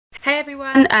Hey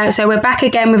everyone, so we're back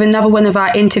again with another one of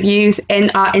our interviews in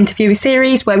our interview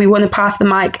series where we want to pass the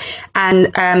mic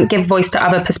and give voice to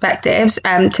other perspectives.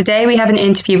 Today we have an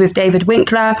interview with David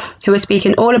Winkler, who is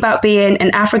speaking all about being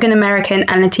an African American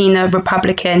and Latina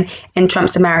Republican in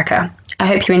Trump's America. I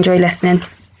hope you enjoy listening.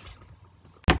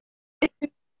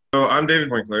 So I'm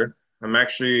David Winkler. I'm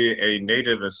actually a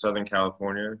native of Southern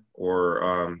California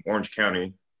or Orange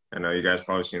County. I know you guys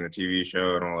probably seen the TV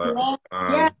show and all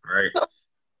that. Right.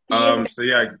 So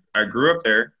yeah, I grew up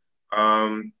there,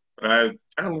 but I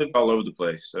kind of lived all over the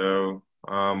place. So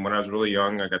when I was really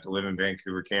young, I got to live in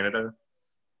Vancouver, Canada.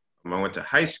 I went to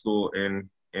high school in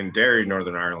Derry,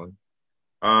 Northern Ireland.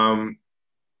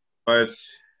 But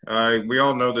we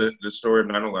all know the story of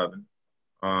 9/11.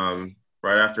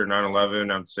 Right after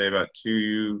 9/11, I would say about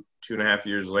two and a half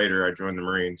years later, I joined the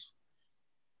Marines.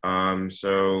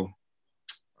 So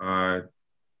I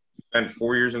spent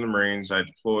 4 years in the Marines. I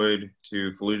deployed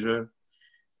to Fallujah.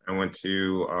 I went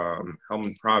to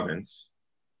Helmand Province.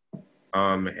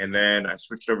 And then I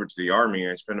switched over to the Army.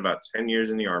 I spent about 10 years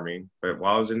in the Army. But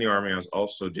while I was in the Army, I was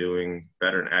also doing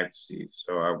veteran advocacy.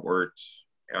 So I worked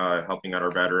helping out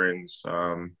our veterans,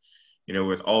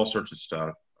 with all sorts of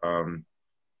stuff.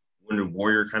 Wounded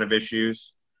warrior kind of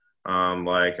issues,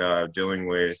 like dealing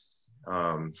with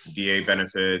VA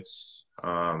benefits,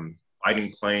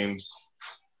 fighting claims,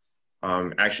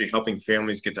 actually helping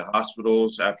families get to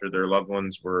hospitals after their loved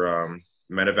ones were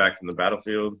medevac from the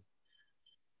battlefield.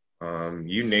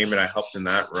 You name it, I helped in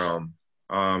that realm.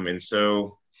 And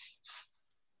so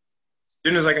as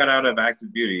soon as I got out of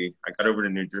active duty, I got over to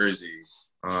New Jersey,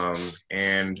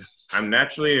 and I'm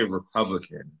naturally a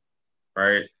Republican,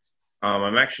 right?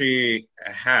 I'm actually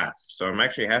a half. So I'm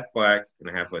actually half Black and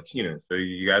a half Latino. So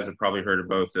you guys have probably heard of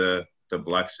both the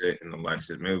Blexit and the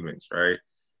Lexit movements, right?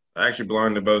 I actually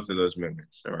belong to both of those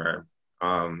movements. All right.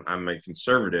 I'm a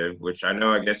conservative, which I know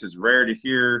I guess is rare to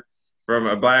hear from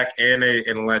a Black and a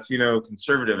Latino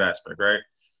conservative aspect, right?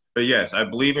 But yes, I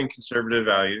believe in conservative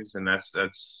values, and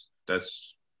that's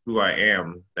who I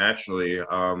am naturally,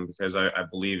 because I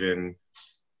believe in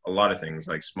a lot of things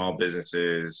like small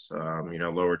businesses,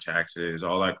 lower taxes,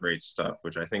 all that great stuff,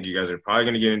 which I think you guys are probably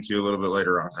going to get into a little bit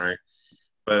later on, right?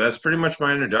 But that's pretty much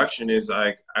my introduction. Is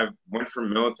like I went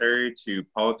from military to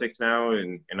politics now,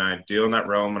 and I deal in that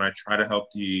realm, and I try to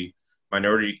help the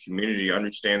minority community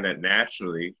understand that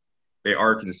naturally they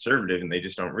are conservative and they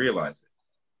just don't realize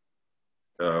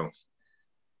it. So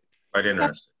quite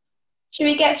interesting. Should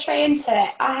we get straight into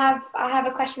it? I have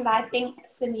a question that I think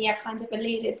Samia kind of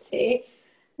alluded to,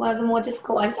 one of the more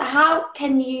difficult ones. How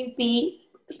can you be,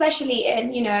 especially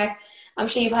in, I'm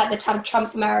sure you've heard the term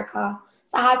Trump's America.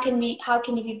 So how can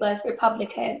you be both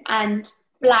Republican and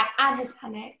Black and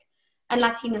Hispanic and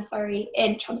Latino,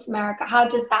 in Trump's America? How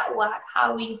does that work?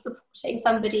 How are you supporting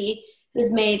somebody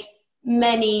who's made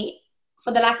many,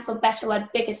 for the lack of a better word,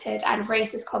 bigoted and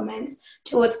racist comments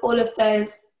towards all of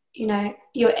those,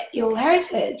 your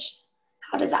heritage?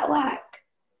 How does that work?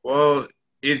 Well,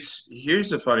 here's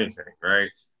the funny thing, right?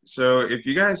 So if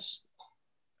you guys,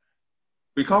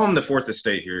 we call them the fourth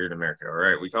estate here in America, all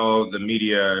right? We call the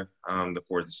media the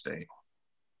fourth estate.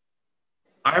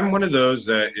 I'm one of those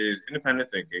that is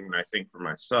independent thinking, and I think for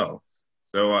myself.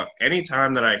 So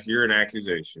anytime that I hear an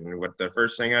accusation, the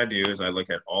first thing I do is I look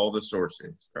at all the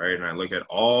sources, right? And I look at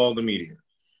all the media,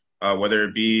 whether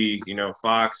it be,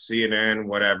 Fox, CNN,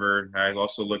 whatever. I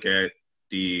also look at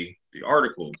the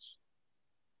articles.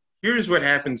 Here's what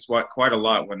happens quite a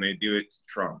lot when they do it to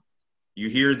Trump. You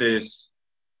hear this,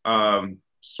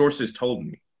 sources told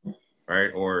me,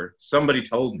 right? Or somebody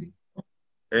told me.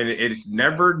 And it's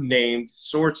never named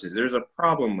sources. There's a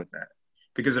problem with that.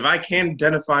 Because if I can't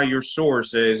identify your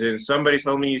sources and somebody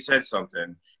told me you said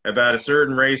something about a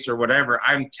certain race or whatever,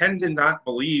 I tend to not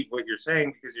believe what you're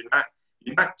saying because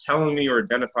you're not telling me or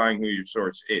identifying who your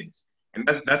source is. And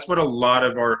that's what a lot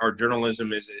of our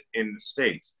journalism is in the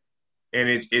States. And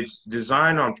it's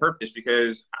designed on purpose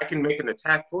because I can make an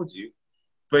attack towards you,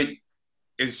 but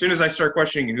as soon as I start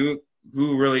questioning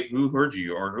who heard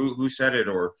you or who said it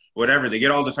or whatever, they get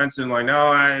all defensive and like,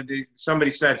 no, somebody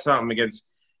said something against,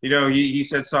 he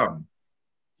said something.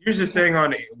 Here's the thing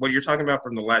on what you're talking about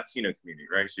from the Latino community,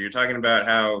 right? So you're talking about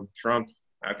how Trump,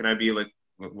 how can I be like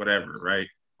whatever, right?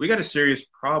 We got a serious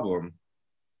problem.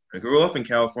 I grew up in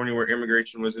California where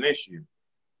immigration was an issue.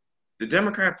 The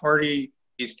Democrat Party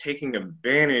is taking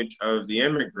advantage of the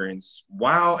immigrants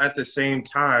while at the same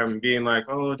time being like,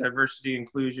 oh, diversity,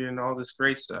 inclusion, all this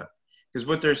great stuff. Because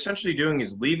what they're essentially doing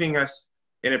is leaving us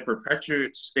in a perpetual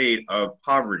state of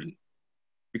poverty.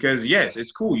 Because yes,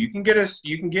 it's cool. You can get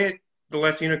the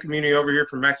Latino community over here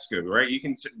from Mexico, right? You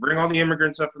can bring all the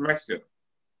immigrants up from Mexico.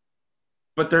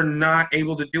 but they're not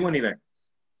able to do anything.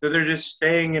 So they're just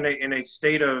staying in a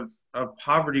state of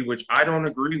poverty, which I don't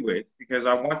agree with, because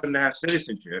I want them to have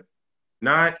citizenship,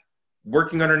 not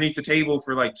working underneath the table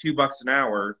for like $2 an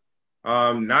hour,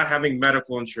 not having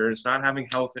medical insurance, not having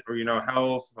health or,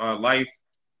 life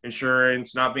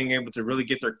insurance, not being able to really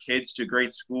get their kids to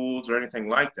great schools or anything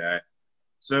like that.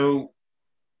 So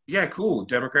yeah, cool,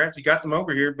 Democrats, you got them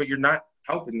over here, but you're not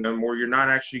helping them, or you're not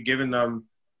actually giving them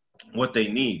what they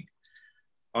need.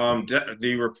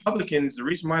 The Republicans, the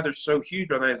reason why they're so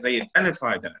huge on that is they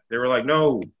identified that. They were like,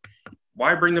 no,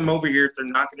 why bring them over here if they're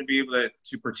not going to be able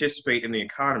to participate in the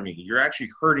economy? You're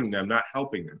actually hurting them, not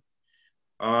helping them.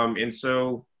 And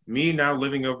so me now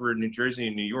living over in New Jersey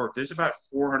and New York, there's about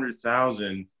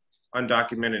 400,000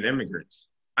 undocumented immigrants.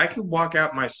 I could walk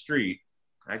out my street,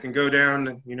 I can go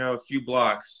down, a few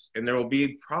blocks, and there will be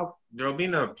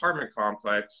an apartment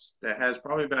complex that has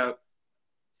probably about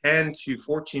 10 to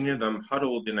 14 of them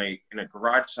huddled in a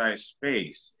garage-sized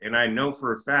space. And I know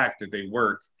for a fact that they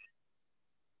work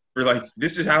for, like,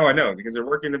 this is how I know, because they're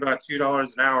working about $2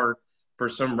 an hour for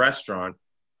some restaurant.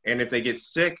 And if they get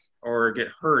sick or get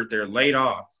hurt, they're laid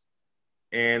off.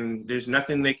 And there's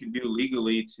nothing they can do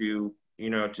legally to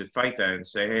fight that and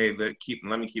say, hey,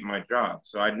 let me keep my job.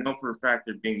 So I know for a fact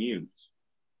they're being used.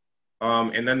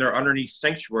 And then they're underneath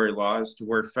sanctuary laws to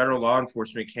where federal law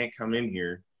enforcement can't come in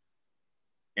here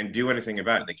and do anything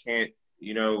about it. They can't,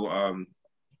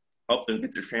 help them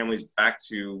get their families back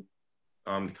to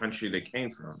the country they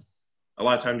came from. A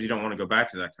lot of times you don't want to go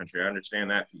back to that country. I understand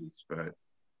that piece, but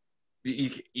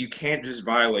you can't just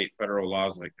violate federal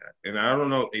laws like that. And I don't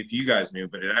know if you guys knew,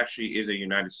 but it actually is a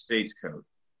United States code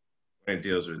when it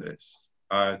deals with this.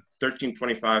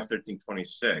 1325,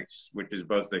 1326, which is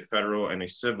both a federal and a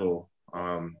civil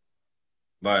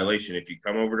violation. If you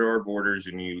come over to our borders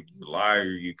and you lie,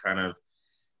 or you kind of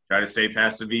try to stay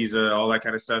past the visa, all that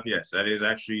kind of stuff, yes, that is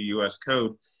actually U.S.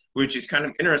 code, which is kind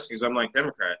of interesting, because I'm like,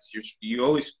 Democrats, you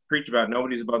always preach about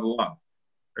nobody's above the law.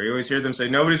 Or you always hear them say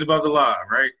nobody's above the law,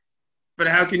 right? But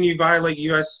how can you violate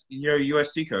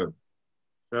USC code?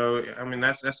 So, I mean,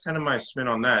 that's kind of my spin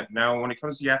on that. Now, when it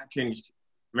comes to the African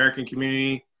American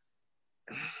community,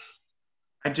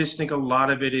 I just think a lot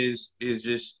of it is he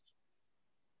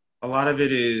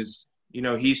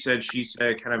said, she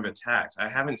said kind of attacks. I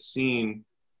haven't seen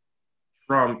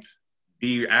Trump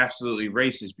be absolutely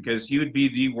racist, because he would be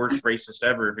the worst racist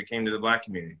ever if it came to the Black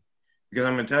community. Because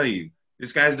I'm going to tell you,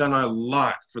 this guy's done a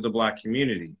lot for the Black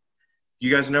community.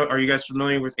 You guys know? Are you guys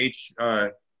familiar with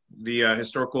the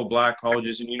historical Black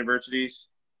colleges and universities?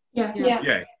 Yeah.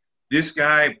 Yeah. This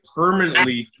guy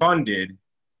permanently funded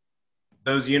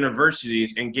those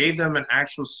universities and gave them an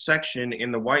actual section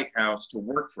in the White House to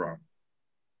work from.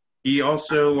 He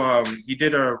also he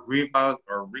did a oh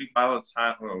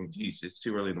geez, it's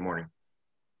too early in the morning.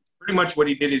 Pretty much what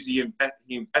he did is he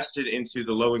invested into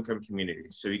the low-income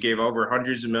communities. So he gave over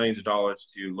hundreds of millions of dollars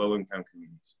to low-income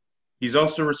communities. He's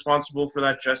also responsible for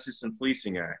that Justice and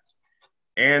Policing Act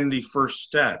and the First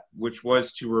Step, which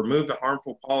was to remove the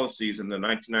harmful policies in the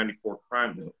 1994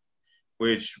 crime bill,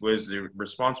 which was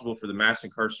responsible for the mass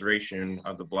incarceration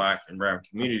of the Black and brown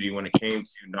community when it came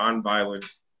to nonviolent,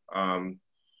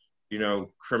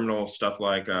 criminal stuff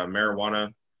like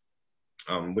marijuana,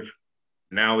 which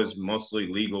now is mostly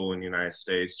legal in the United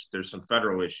States. There's some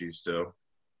federal issues still,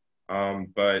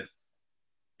 but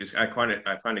I find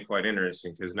it quite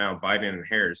interesting, because now Biden and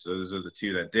Harris, those are the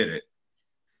two that did it.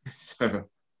 So,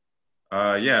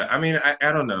 yeah, I mean,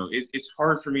 I don't know. It's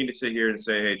hard for me to sit here and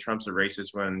say, hey, Trump's a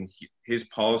racist, when his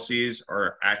policies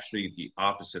are actually the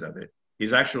opposite of it.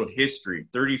 His actual history,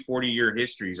 30, 40-year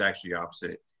history, is actually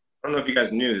opposite. I don't know if you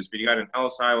guys knew this, but he got an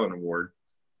Ellis Island Award,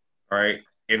 all right?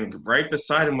 And right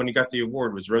beside him when he got the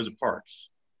award was Rosa Parks,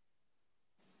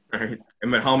 right?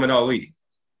 And Muhammad Ali.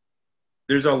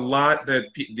 There's a lot that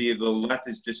the left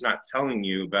is just not telling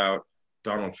you about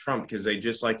Donald Trump, because they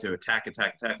just like to attack.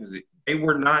 Because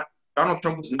Donald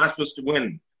Trump was not supposed to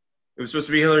win. It was supposed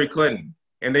to be Hillary Clinton.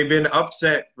 And they've been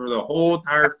upset for the whole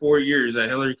entire 4 years that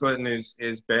Hillary Clinton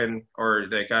has been, or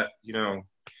they got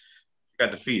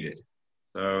defeated.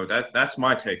 So that's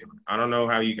my take on it. I don't know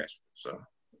how you guys feel. So,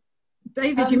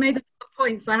 David, you made a lot of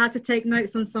points. I had to take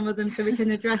notes on some of them so we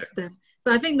can address them.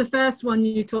 So I think the first one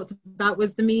you talked about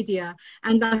was the media.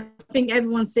 And I think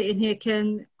everyone sitting here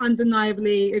can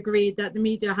undeniably agree that the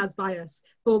media has bias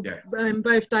for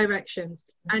both directions.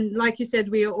 And like you said,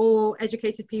 we are all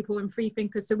educated people and free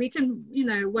thinkers, so we can,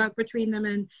 work between them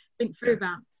and think through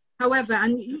that. However,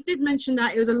 and you did mention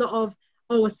that it was a lot of,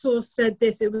 a source said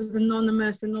this, it was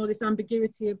anonymous and all this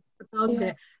ambiguity about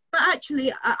it. But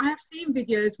actually, I have seen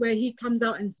videos where he comes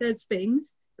out and says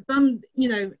things and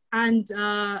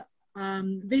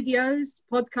videos,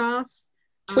 podcasts,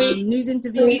 news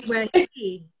interviews where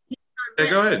he yeah,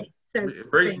 go ahead. Says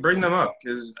bring them up,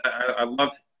 because I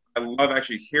love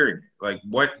actually hearing it. Like,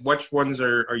 which ones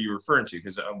are you referring to?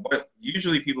 Because what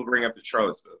usually people bring up is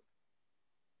Charlottesville.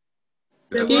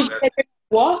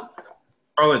 What?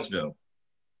 Charlottesville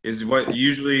is what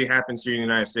usually happens here in the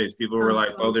United States. People were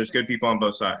like, "Oh, there's good people on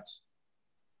both sides."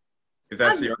 If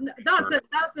that's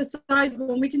that's a side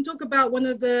one. We can talk about one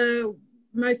of the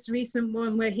most recent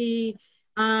one where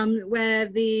where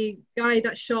the guy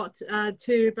that shot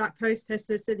two black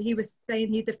protesters said he was saying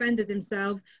he defended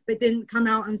himself, but didn't come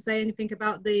out and say anything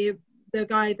about the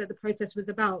guy that the protest was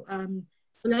about,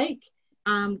 Blake,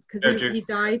 because he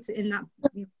died in that.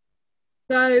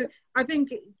 So I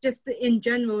think just in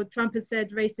general, Trump has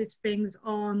said racist things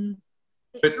on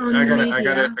media. I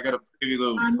gotta give you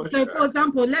a little so for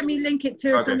example, let me link it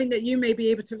to something that you may be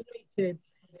able to relate to.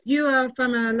 You are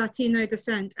from a Latino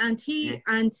descent, and he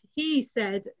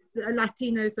said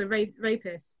Latinos are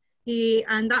rapists.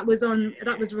 And that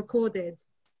was recorded.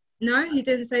 No, he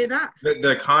didn't say that.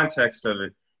 The context of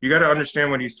it, you got to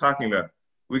understand what he's talking about.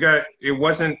 It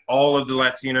wasn't all of the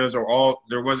Latinos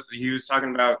he was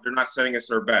talking about they're not setting us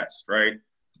their best, right?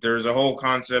 There's a whole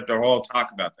concept, a whole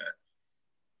talk about that.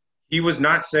 He was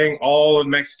not saying all of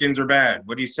Mexicans are bad.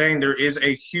 What he's saying, there is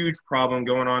a huge problem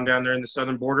going on down there in the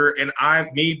southern border. And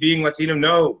me being Latino,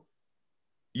 no.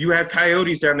 You have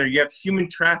coyotes down there. You have human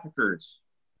traffickers.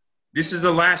 This is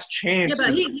the last chance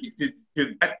to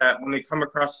get that when they come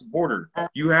across the border.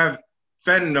 You have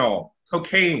fentanyl,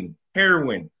 cocaine,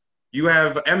 heroin. You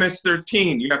have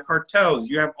MS-13. You have cartels.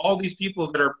 You have all these people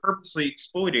that are purposely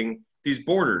exploiting these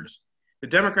borders. The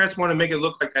Democrats want to make it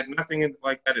look like that nothing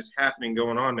like that is happening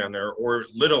going on down there, or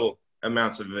little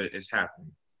amounts of it is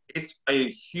happening. It's a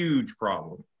huge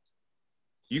problem.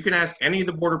 You can ask any of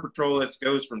the Border Patrol that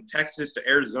goes from Texas to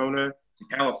Arizona to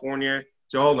California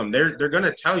to all of them. They're going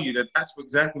to tell you that that's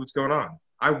exactly what's going on.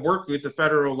 I work with the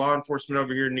federal law enforcement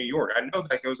over here in New York. I know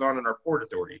that goes on in our Port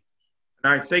Authority.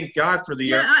 And I thank God for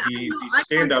the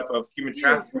stand-up of human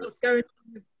trafficking.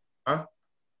 Huh?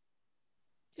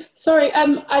 Sorry,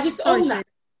 I just on that.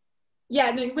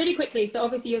 Yeah, no, really quickly. So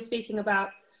obviously you're speaking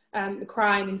about the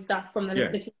crime and stuff from the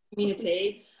Latino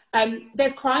community.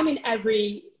 There's crime in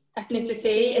every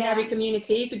ethnicity, in every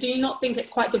community. So do you not think it's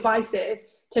quite divisive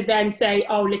to then say,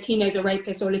 oh, Latinos are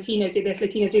rapists, or Latinos do this,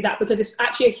 Latinos do that, because it's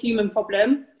actually a human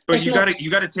problem. But you got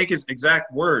to take his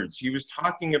exact words. He was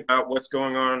talking about what's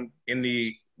going on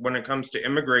when it comes to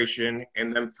immigration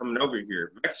and them coming over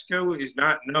here. Mexico is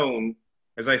not known,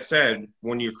 as I said,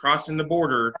 when you're crossing the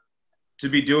border, to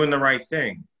be doing the right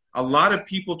thing. A lot of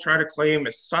people try to claim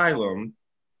asylum,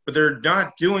 but they're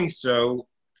not doing so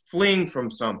fleeing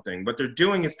from something. What they're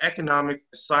doing is economic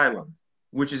asylum,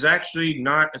 which is actually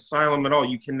not asylum at all.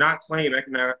 You cannot claim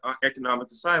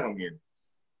economic asylum here.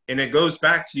 And it goes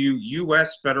back to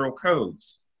U.S. federal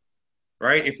codes,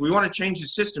 right? If we want to change the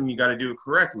system, you got to do it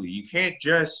correctly. You can't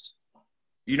just,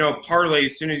 parlay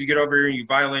as soon as you get over here and you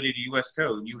violated a U.S.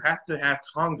 code. You have to have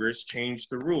Congress change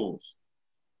the rules.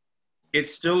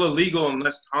 It's still illegal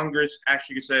unless Congress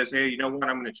actually says, hey, you know what,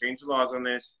 I'm going to change the laws on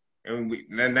this. And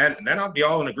then I'll be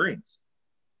all in agreement.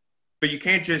 But you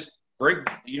can't just break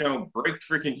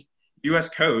freaking U.S.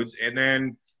 codes and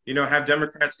then, have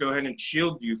Democrats go ahead and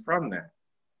shield you from that.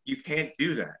 You can't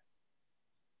do that.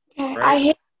 Okay,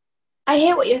 right? I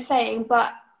hear what you're saying,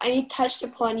 but you touched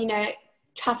upon,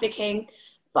 trafficking.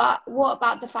 But what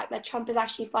about the fact that Trump is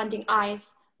actually funding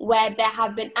ICE, where there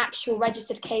have been actual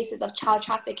registered cases of child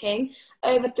trafficking?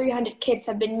 Over 300 kids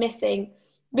have been missing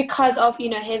because of,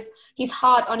 he's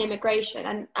hard on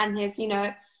immigration and his,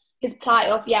 his plight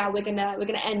of, we're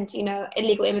gonna end,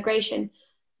 illegal immigration.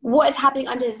 What is happening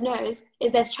under his nose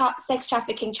is there's sex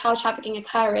trafficking, child trafficking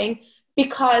occurring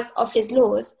because of his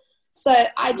laws. So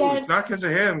It's not because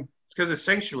of him. It's because of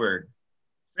sanctuary.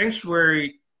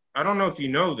 Sanctuary, I don't know if you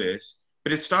know this,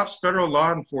 but it stops federal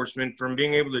law enforcement from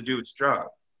being able to do its job.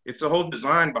 It's the whole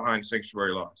design behind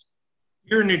sanctuary laws.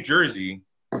 Here in New Jersey,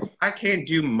 I can't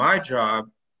do my job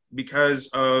because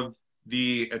of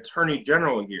the attorney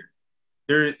general here.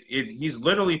 He's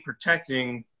literally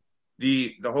protecting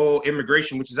the whole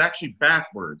immigration, which is actually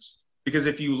backwards. Because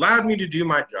if you allowed me to do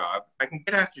my job, I can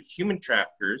get after human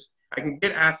traffickers. I can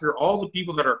get after all the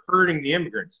people that are hurting the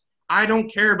immigrants. I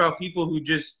don't care about people who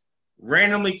just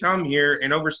randomly come here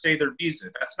and overstay their visa.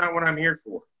 That's not what I'm here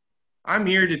for. I'm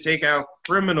here to take out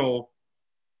criminal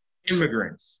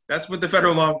immigrants. That's what the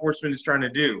federal law enforcement is trying to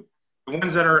do. The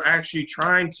ones that are actually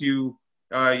trying to,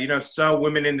 sell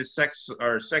women into sex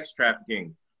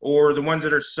trafficking, or the ones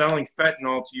that are selling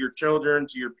fentanyl to your children,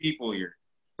 to your people here,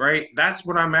 right? That's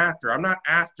what I'm after. I'm not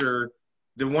after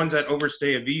the ones that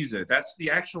overstay a visa. That's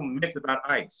the actual myth about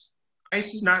ICE.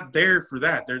 ICE is not there for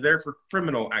that. They're there for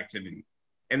criminal activity.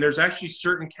 And there's actually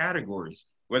certain categories,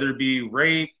 whether it be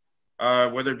rape,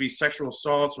 whether it be sexual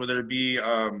assaults, whether it be,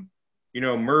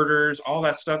 murders, all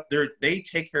that stuff. They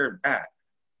take care of that.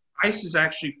 ICE is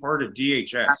actually part of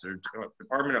DHS, or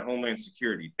Department of Homeland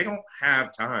Security. They don't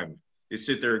have time to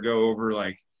sit there and go over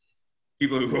like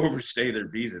people who overstay their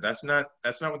visa. That's not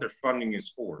what their funding is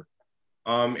for.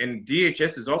 And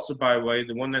DHS is also, by the way,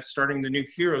 the one that's starting the new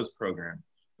HEROES program,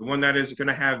 the one that is going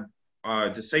to have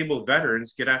disabled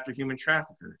veterans get after human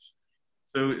traffickers.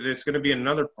 So it's going to be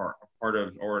another part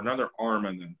of, or another arm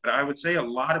of them. But I would say a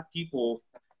lot of people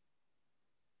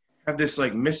have this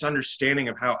like misunderstanding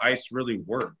of how ICE really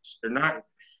works. They're not.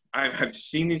 I've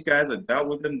seen these guys. I've dealt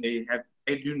with them. They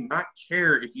do not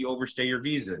care if you overstay your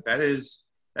visa. That is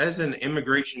an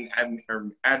immigration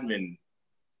admin,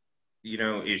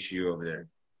 issue over there,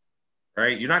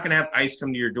 right? You're not going to have ICE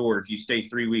come to your door if you stay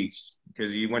 3 weeks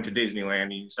because you went to Disneyland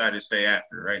and you decided to stay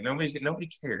after, right? Nobody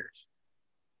cares.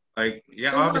 Like,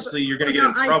 yeah, obviously you're going to get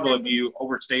in trouble if you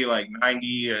overstay like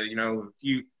 90, if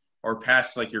you or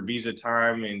past like your visa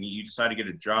time and you decide to get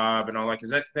a job and all that,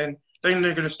 because then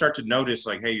they're going to start to notice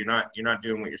like, hey, you're not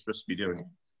doing what you're supposed to be doing,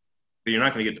 but you're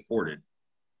not going to get deported.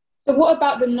 So what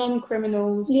about the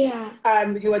non-criminals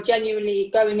who are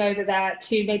genuinely going over there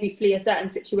to maybe flee a certain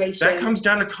situation? That comes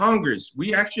down to Congress.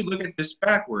 We actually look at this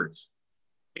backwards.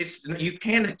 You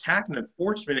can't attack an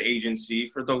enforcement agency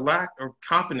for the lack of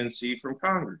competency from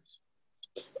Congress.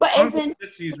 But Congress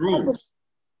sets these rules.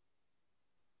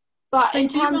 But in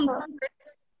terms of...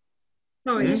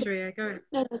 Sorry, Shreya, go ahead.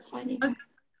 No, that's fine. I was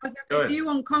going to say, do you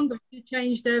want Congress to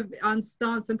change their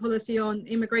stance and policy on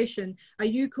immigration? Are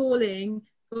you calling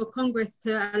for Congress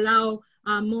to allow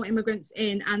more immigrants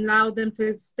in and allow them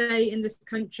to stay in this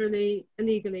country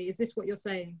illegally? Is this what you're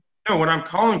saying? No, what I'm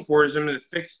calling for is them to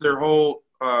fix their whole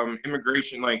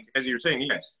immigration, like, as you're saying,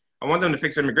 yes. I want them to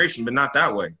fix immigration, but not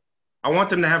that way. I want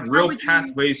them to have real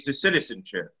pathways to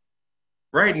citizenship.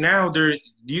 Right now,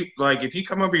 if you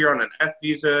come over here on an F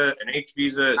visa, an H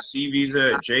visa, a C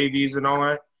visa, a J visa, and all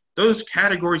that, those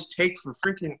categories take for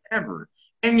freaking ever.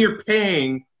 And you're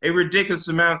paying a ridiculous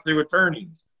amount through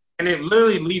attorneys. And it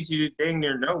literally leads you to dang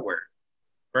near nowhere,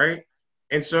 right?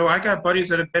 And so I got buddies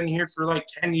that have been here for like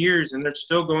 10 years and they're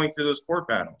still going through those court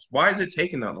battles. Why is it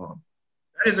taking that long?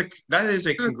 That is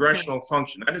a congressional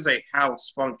function. That is a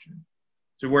House function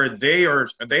to where they are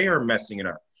messing it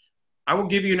up. I will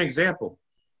give you an example.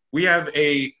 We have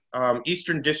a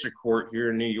Eastern District Court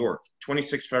here in New York,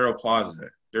 26 Federal Plaza.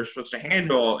 They're supposed to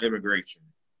handle immigration.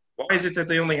 Why is it that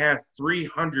they only have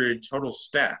 300 total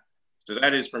staff? So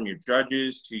that is from your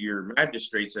judges to your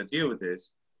magistrates that deal with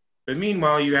this. But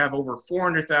meanwhile, you have over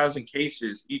 400,000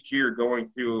 cases each year going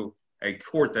through a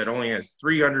court that only has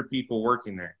 300 people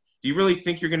working there. Do you really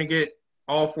think you're going to get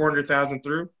all 400,000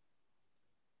 through?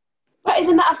 But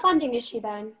isn't that a funding issue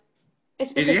then?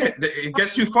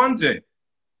 Guess who funds it?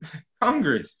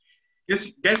 Congress.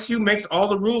 Guess who makes all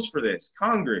the rules for this?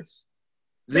 Congress.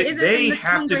 They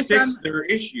have to fix their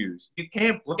issues. You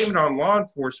can't blame it on law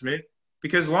enforcement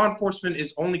because law enforcement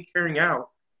is only carrying out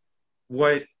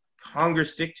what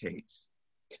Congress dictates.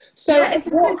 So is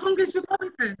Congress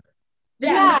Republican?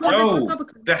 Yeah. No,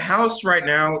 the House right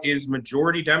now is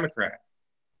majority Democrat.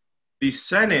 The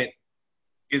Senate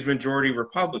is majority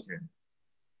Republican.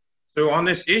 So on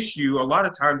this issue, a lot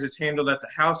of times it's handled at the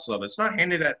House level. It's not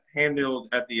handled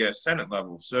at the Senate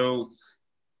level. So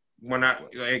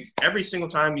every single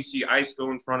time you see ICE go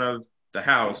in front of the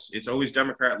House, it's always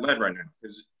Democrat-led right now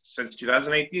because since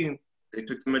 2018, they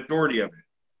took the majority of it.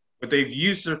 What they've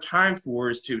used their time for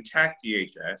is to attack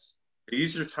DHS. They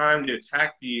used their time to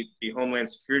attack the Homeland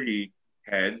Security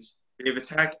heads. They've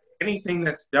attacked anything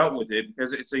that's dealt with it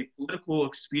because it's a political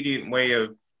expedient way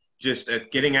of just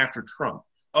getting after Trump.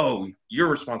 Oh, you're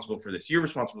responsible for this. You're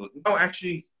responsible. No,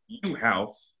 actually, you,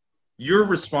 House, you're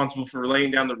responsible for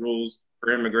laying down the rules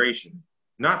for immigration,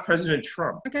 not President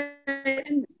Trump. Okay,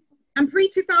 and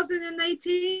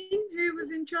pre-2018, who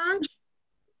was in charge?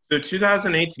 So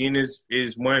 2018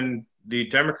 is when the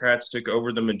Democrats took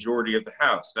over the majority of the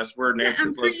House. That's where Nancy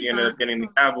Pelosi ended up getting the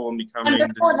gavel and becoming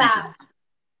and before the that, Speaker.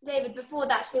 David, before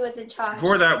that, she was in charge.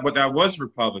 Before that, that was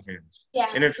Republicans.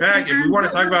 Yes. And in fact, if we want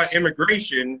to talk about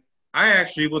immigration, I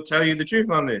actually will tell you the truth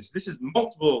on this. This is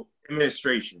multiple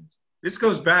administrations. This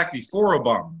goes back before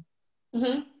Obama.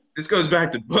 Mm-hmm. This goes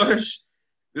back to Bush.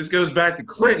 This goes back to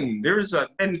Clinton.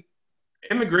 And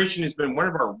immigration has been one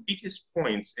of our weakest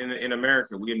points in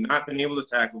America. We have not been able to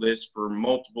tackle this for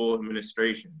multiple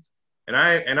administrations. And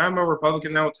I'm a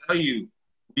Republican that will tell you,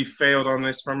 we failed on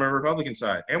this from a Republican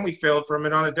side, and we failed from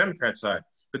it on a Democrat side.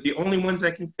 But the only ones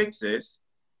that can fix this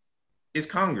is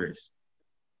Congress.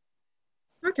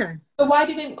 Okay. But why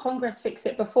didn't Congress fix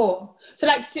it before? So,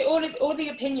 like, so all the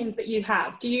opinions that you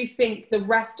have, do you think the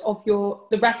rest of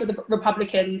the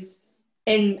Republicans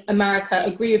in America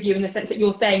agree with you in the sense that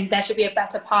you're saying there should be a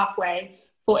better pathway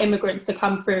for immigrants to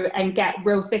come through and get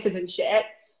real citizenship?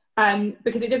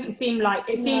 Because it doesn't seem like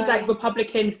seems like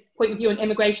Republicans' point of view on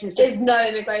immigration is just no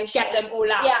immigration, get them all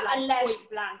out. Yeah, like,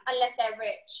 unless they're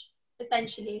rich,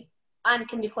 essentially, and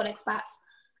can be called expats.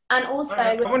 And also,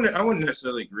 I wouldn't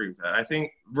necessarily agree with that. I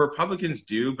think Republicans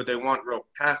do, but they want real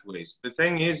pathways. The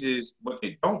thing is what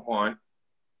they don't want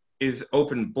is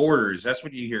open borders. That's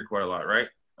what you hear quite a lot, right?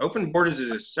 Open borders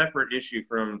is a separate issue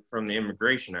from the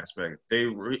immigration aspect.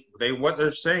 What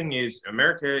they're saying is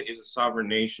America is a sovereign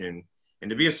nation, and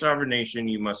to be a sovereign nation,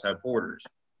 you must have borders,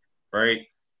 right?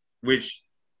 Which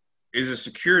is a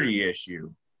security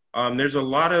issue. There's a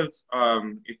lot of,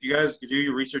 if you guys do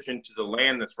your research into the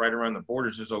land that's right around the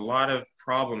borders, there's a lot of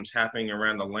problems happening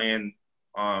around the land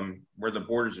where the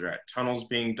borders are at. Tunnels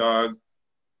being dug,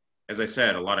 as I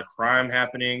said, a lot of crime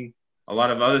happening, a lot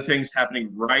of other things happening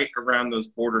right around those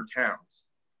border towns.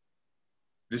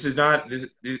 This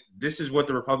is what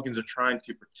the Republicans are trying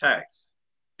to protect.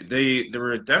 The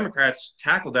Democrats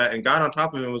tackled that and got on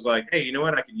top of it and was like, hey, you know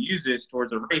what? I can use this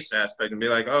towards a race aspect and be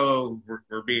like, oh,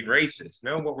 we're being racist.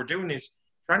 No, what we're doing is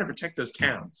trying to protect those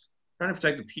towns, trying to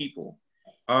protect the people.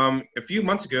 A few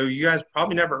months ago, you guys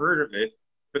probably never heard of it,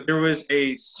 but there was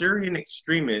a Syrian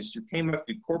extremist who came up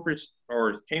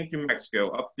through came through Mexico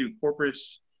up through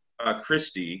Corpus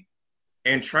Christi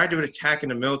and tried to attack a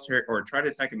military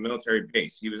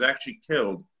base. He was actually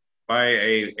killed by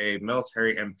a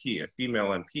military MP, a female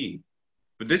MP.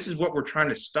 But this is what we're trying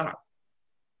to stop.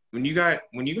 When you got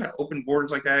open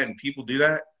borders like that and people do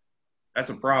that,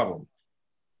 that's a problem.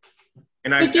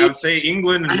 And I would say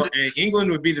England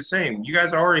would be the same. You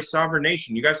guys are already a sovereign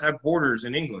nation. You guys have borders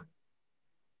in England.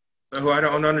 So I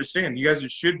don't understand. You guys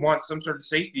should want some sort of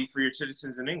safety for your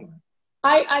citizens in England.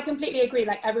 I completely agree.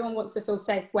 Like, everyone wants to feel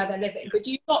safe where they're living. But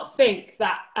do you not think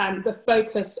that the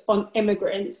focus on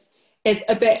immigrants is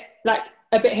a bit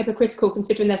hypocritical,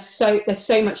 considering there's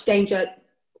so much danger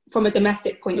from a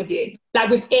domestic point of view, like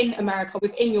within America,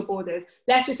 within your borders?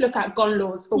 Let's just look at gun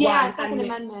laws for one. Second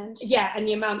Amendment. And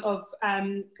the amount of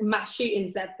mass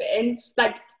shootings there've been.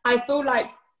 Like, I feel like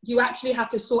you actually have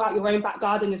to sort out your own back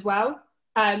garden as well,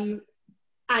 and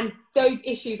those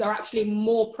issues are actually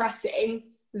more pressing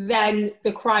than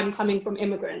the crime coming from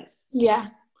immigrants. Yeah,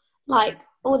 like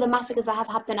all the massacres that have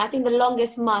happened. I think the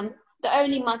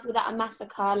only month without a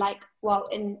massacre,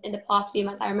 in the past few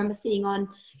months, I remember seeing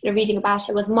reading about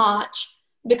it, was March,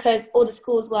 because all the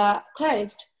schools were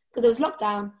closed because it was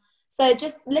lockdown. So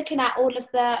just looking at all of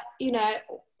the,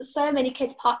 so many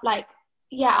kids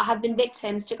have been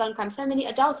victims to gun crime. So many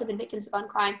adults have been victims to gun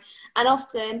crime. And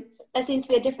often there seems to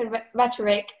be a different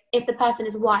rhetoric if the person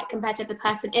is white compared to if the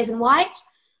person isn't white.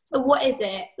 So what is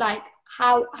it? Like,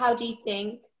 how do you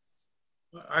think?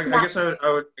 I guess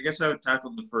I would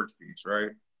tackle the first piece,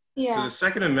 right? Yeah. So the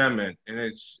Second Amendment, and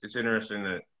it's interesting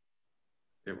that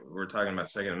we're talking about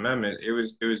Second Amendment. It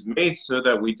was made so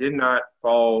that we did not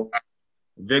fall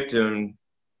victim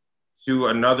to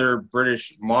another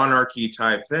British monarchy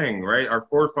type thing, right? Our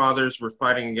forefathers were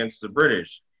fighting against the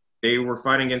British. They were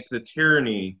fighting against the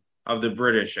tyranny of the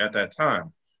British at that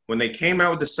time. When they came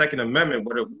out with the Second Amendment,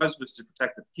 what it was to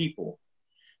protect the people.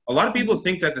 A lot of people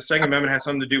think that the Second Amendment has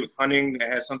something to do with hunting, that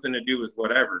has something to do with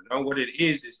whatever. No, what it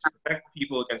is to protect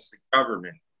people against the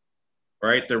government,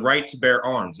 right? The right to bear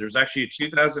arms. There was actually a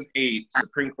 2008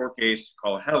 Supreme Court case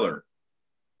called Heller,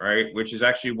 right? Which is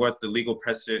actually what the legal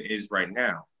precedent is right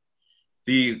now.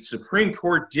 The Supreme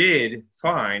Court did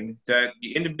find that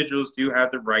the individuals do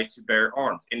have the right to bear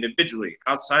arms individually,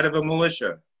 outside of a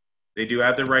militia. They do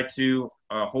have the right to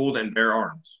hold and bear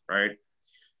arms, right?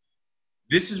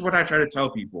 This is what I try to tell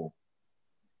people.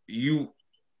 You,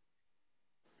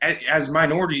 as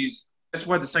minorities, that's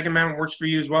why the Second Amendment works for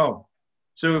you as well.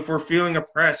 So if we're feeling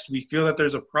oppressed, we feel that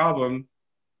there's a problem,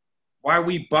 why are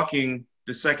we bucking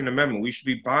the Second Amendment? We should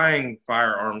be buying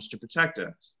firearms to protect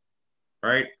us,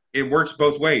 right? It works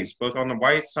both ways, both on the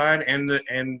white side and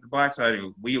the black side.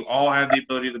 We all have the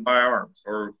ability to buy arms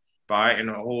or buy and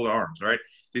hold arms, right?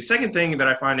 The second thing that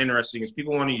I find interesting is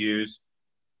people want to use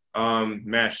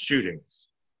mass shootings.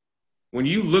 When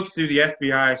you look through the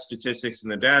FBI statistics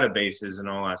and the databases and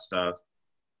all that stuff,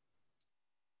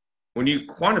 when you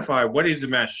quantify what is a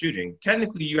mass shooting,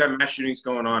 technically you have mass shootings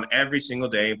going on every single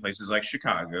day in places like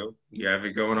Chicago. You have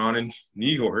it going on in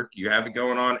New York. You have it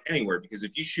going on anywhere, because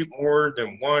if you shoot more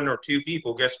than 1 or 2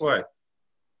 people, guess what?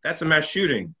 That's a mass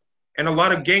shooting. And a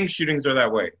lot of gang shootings are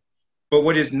that way. But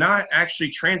what is not actually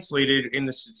translated in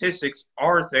the statistics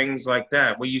are things like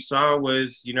that. What you saw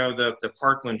was, the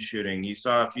Parkland shooting. You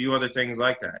saw a few other things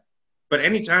like that. But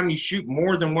anytime you shoot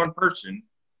more than one person,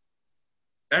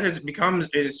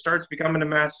 it starts becoming a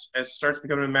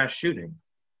mass shooting.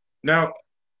 Now,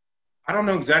 I don't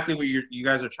know exactly what you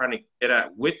guys are trying to get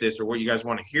at with this, or what you guys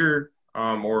want to hear,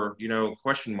 or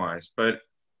question wise, but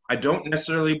I don't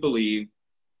necessarily believe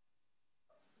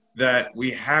that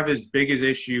we have as big as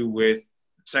issue with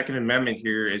the Second Amendment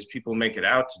here as people make it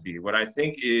out to be. What I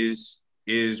think is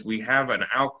we have an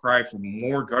outcry for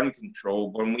more gun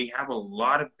control when we have a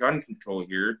lot of gun control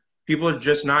here. People are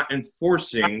just not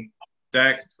enforcing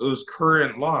those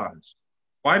current laws.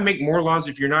 Why make more laws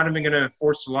if you're not even going to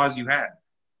enforce the laws you have?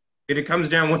 And it comes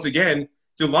down once again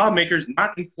to lawmakers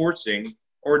not enforcing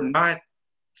or not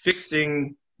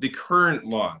fixing the current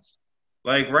laws.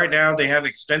 Like right now, they have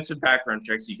extensive background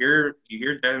checks. You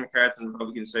hear Democrats and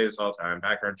Republicans say this all the time: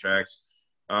 background checks.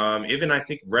 Even I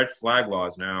think red flag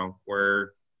laws now,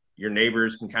 where your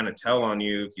neighbors can kind of tell on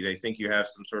you if they think you have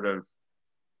some sort of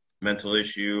mental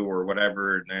issue or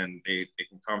whatever, and then they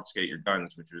can confiscate your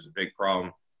guns, which is a big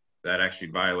problem that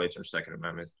actually violates our Second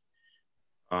Amendment.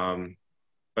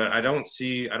 But I don't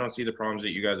see the problems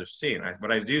that you guys are seeing.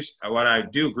 What I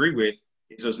do agree with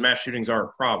is those mass shootings are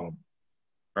a problem,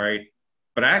 right?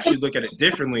 But I actually look at it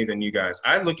differently than you guys.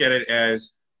 I look at it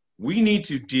as we need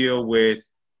to deal with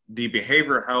the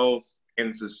behavioral health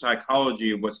and the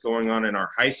psychology of what's going on in our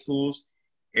high schools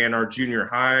and our junior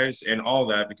highs and all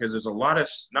that, because there's a lot of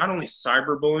not only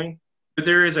cyberbullying, but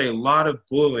there is a lot of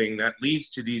bullying that leads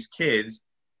to these kids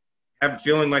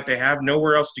feeling like they have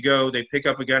nowhere else to go. They pick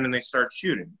up a gun and they start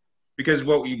shooting. Because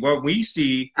what we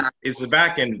see is the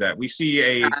back end of that. We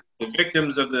see the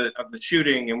victims of the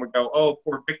shooting, and we go, oh,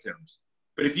 poor victims.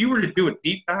 But if you were to do a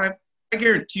deep dive, I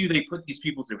guarantee you they put these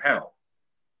people through hell,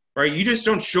 right? You just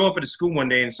don't show up at a school one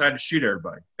day and decide to shoot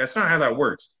everybody. That's not how that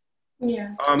works.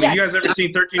 Yeah. Have you guys ever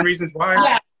seen 13 Reasons Why?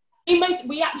 Yeah.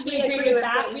 We actually agree with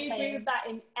that. We agree with that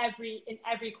in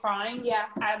every crime. Yeah.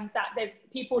 That there's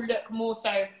people look more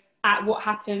so at what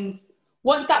happens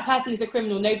once that person is a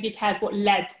criminal. Nobody cares what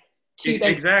led to those.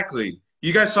 Exactly.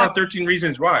 You guys saw 13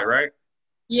 Reasons Why, right?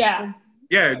 Yeah.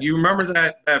 Yeah. Do you remember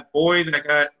that boy that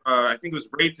got I think it was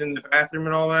raped in the bathroom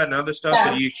and all that and other stuff,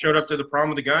 that he showed up to the prom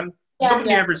with a gun? Yeah.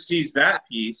 Nobody ever sees that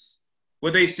piece.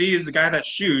 What they see is the guy that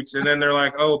shoots, and then they're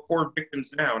like, oh, poor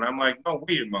victims now. And I'm like, no,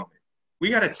 wait a moment.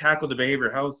 We got to tackle the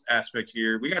behavioral health aspect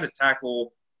here. We got to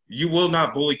tackle, you will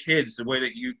not bully kids the way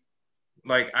that you,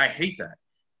 I hate that.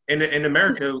 In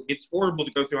America, it's horrible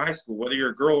to go through high school, whether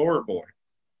you're a girl or a boy.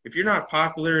 If you're not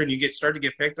popular and you start to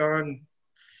get picked on,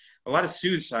 a lot of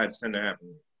suicides tend to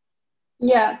happen.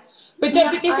 Yeah, but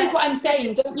this is what I'm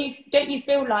saying. Don't you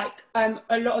feel like a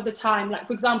lot of the time, like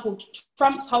for example,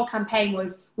 Trump's whole campaign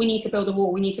was, we need to build a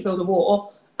wall, we need to build a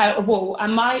wall,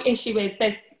 and my issue is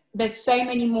there's so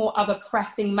many more other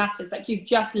pressing matters, like you've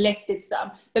just listed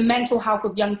some, the mental health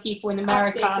of young people in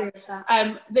America.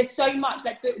 There's so much,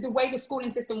 like the way the schooling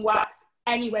system works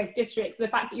anyways, districts, the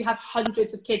fact that you have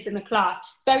hundreds of kids in the class.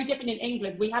 It's very different in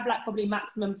England. We have probably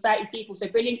maximum 30 people, so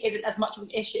bullying isn't as much of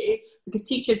an issue, because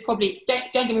teachers probably,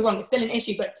 don't get me wrong, it's still an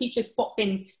issue, but teachers spot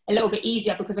things a little bit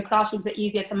easier because the classrooms are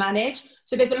easier to manage.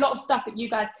 So there's a lot of stuff that you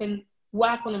guys can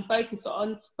work on and focus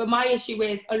on. But my issue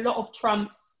is a lot of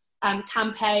Trump's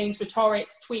campaigns,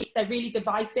 rhetorics, tweets, they're really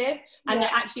divisive, and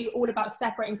they're actually all about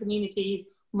separating communities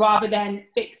rather than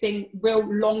fixing real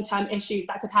long-term issues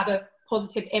that could have a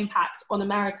positive impact on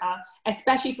America,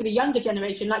 especially for the younger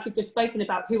generation, like you've just spoken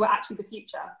about, who are actually the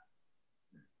future.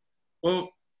 Well,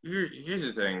 here's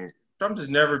the thing. Trump has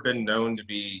never been known to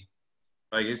be,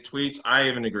 his tweets, I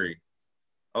even agree.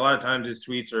 A lot of times his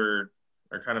tweets are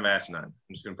kind of asinine. I'm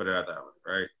just going to put it out that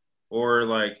way, right? Or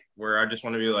where I just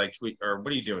want to be tweet, or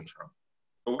what are you doing, Trump?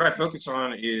 But what I focus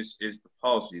on is the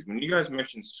policies. When you guys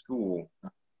mentioned school,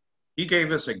 he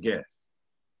gave us a gift,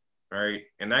 right?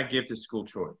 And that gift is school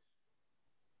choice.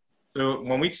 So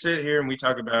when we sit here and we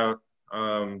talk about,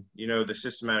 the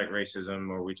systematic racism,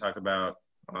 or we talk about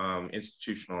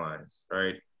institutionalized,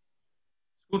 right?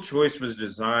 School choice was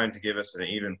designed to give us an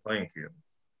even playing field.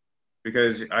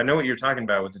 Because I know what you're talking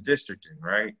about with the districting,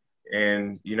 right?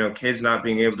 And, kids not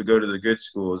being able to go to the good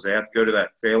schools. They have to go to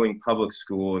that failing public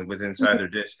school inside their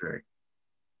district.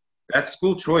 That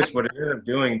school choice, what it ended up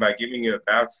doing by giving you a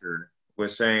voucher,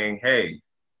 was saying, hey,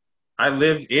 I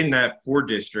live in that poor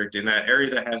district, in that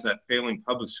area that has that failing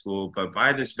public school, but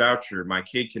by this voucher, my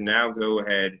kid can now go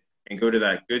ahead and go to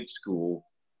that good school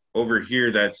over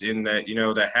here that's in that,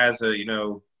 that has a,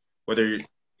 whether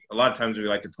a lot of times we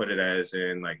like to put it as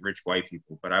in like rich white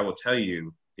people, but I will tell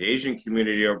you, the Asian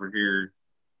community over here,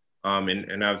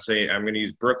 and I would say I'm going to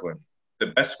use Brooklyn. The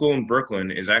best school in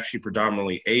Brooklyn is actually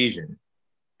predominantly Asian.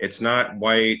 It's not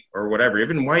white or whatever.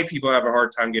 Even white people have a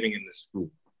hard time getting into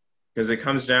school because it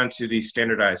comes down to the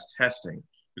standardized testing.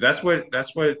 That's what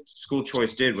school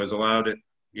choice did, was allowed it,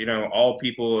 all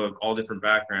people of all different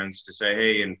backgrounds to say,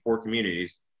 hey, in 4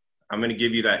 communities, I'm going to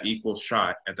give you that equal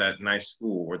shot at that nice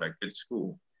school or that good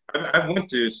school. I went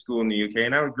to school in the UK,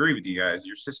 and I would agree with you guys.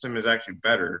 Your system is actually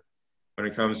better when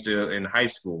it comes to in high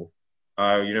school,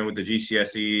 with the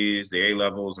GCSEs, the A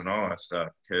levels, and all that stuff.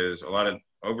 Because a lot of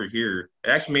over here, it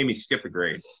actually made me skip a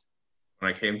grade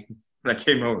when I came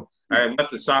home. I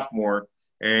left a sophomore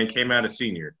and came out a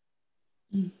senior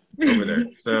over there.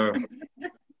 So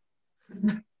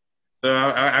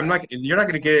I'm not. You're not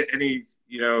going to get any,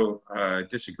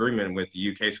 disagreement with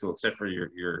the UK school except for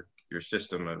your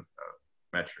system of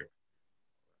metric.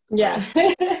 Yeah.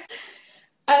 Okay.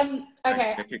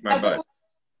 I kick my butt.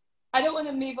 I don't want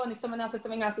to move on if someone else has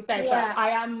something else to say, but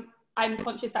I'm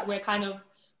conscious that we're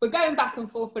going back and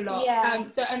forth a lot. Yeah.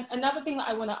 So another thing that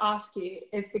I want to ask you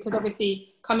is, because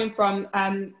obviously coming from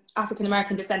African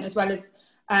American descent as well as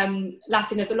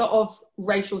Latin, there's a lot of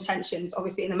racial tensions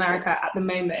obviously in America at the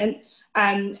moment,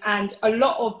 and a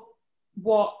lot of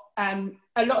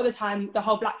the time the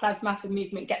whole Black Lives Matter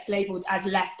movement gets labelled as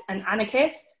left and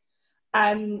anarchist,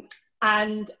 and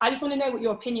I just want to know what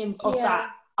your opinions of that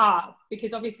are,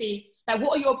 because obviously,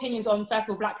 what are your opinions on, first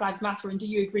of all, Black Lives Matter, and do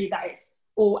you agree that it's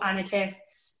all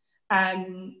anarchists?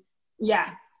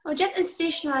 Or just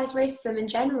institutionalized racism in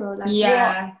general.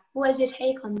 What is your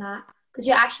take on that? Because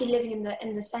you're actually living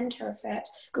in the center of it.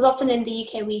 Because often in the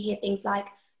UK we hear things like,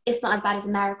 it's not as bad as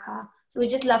America. So we'd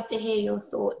just love to hear your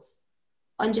thoughts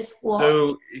on just what.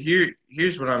 So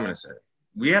here's what I'm going to say.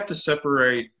 We have to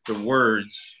separate the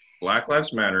words Black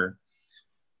Lives Matter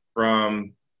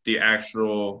from the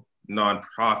actual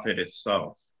nonprofit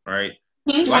itself, right?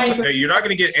 You're not going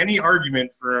to get any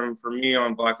argument from me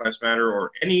on Black Lives Matter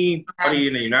or anybody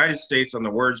in the United States on the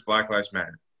words Black Lives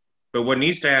Matter. But what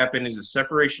needs to happen is a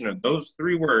separation of those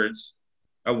 3 words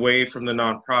away from the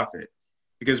nonprofit.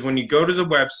 Because when you go to the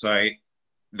website,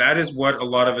 that is what a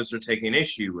lot of us are taking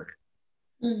issue with.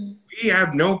 Mm-hmm. We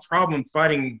have no problem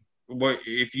fighting.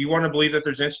 If you want to believe that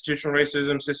there's institutional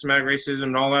racism, systematic racism,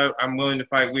 and all that, I'm willing to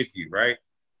fight with you, right?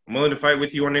 I'm willing to fight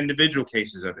with you on individual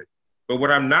cases of it. But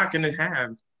what I'm not going to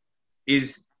have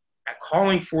is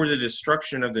calling for the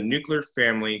destruction of the nuclear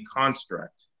family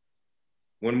construct.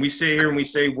 When we sit here and we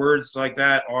say words like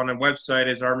that on a website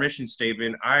as our mission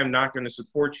statement, I am not going to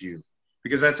support you,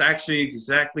 because that's actually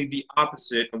exactly the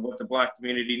opposite of what the Black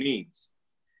community needs.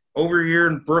 Over here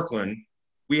in Brooklyn,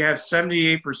 we have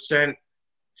 78%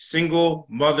 single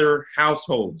mother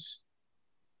households.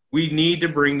 We need to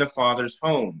bring the fathers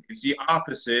home. It's the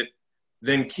opposite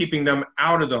than keeping them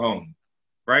out of the home,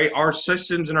 right? Our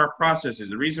systems and our processes.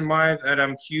 The reason why that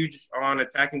I'm huge on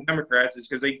attacking Democrats is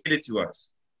because they did it to us.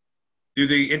 Through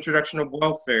the introduction of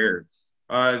welfare,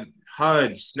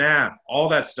 HUD, SNAP, all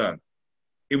that stuff.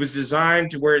 It was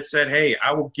designed to where it said, hey,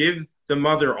 I will give the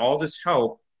mother all this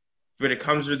help, but it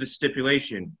comes with a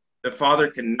stipulation. The father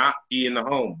cannot be in the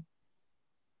home,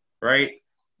 right?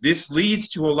 This leads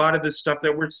to a lot of the stuff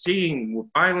that we're seeing with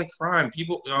violent crime,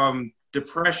 people,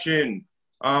 depression,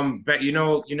 but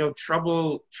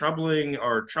trouble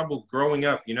growing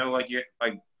up.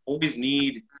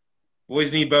 Boys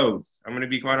need both. I'm going to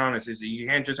be quite honest. Is that you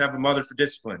can't just have the mother for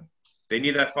discipline. They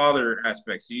need that father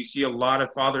aspect. So you see a lot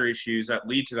of father issues that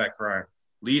lead to that crime,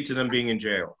 lead to them being in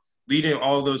jail, leading to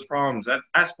all those problems.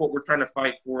 That's what we're trying to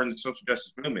fight for in the social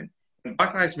justice movement. When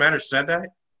Black Lives Matter said that,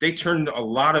 they turned a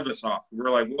lot of us off. We were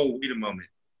like, whoa, wait a moment.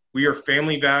 We are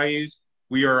family values.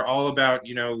 We are all about,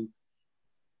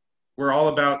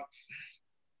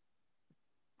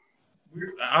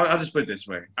 I'll just put it this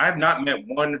way. I have not met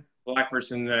one Black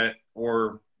person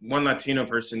or one Latino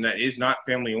person that is not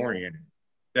family oriented,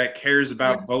 that cares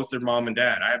about both their mom and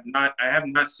dad. I have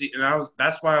not seen, and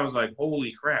that's why I was like,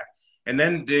 holy crap. And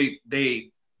then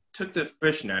they took the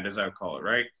fishnet, as I would call it,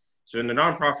 right? So in the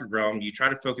nonprofit realm, you try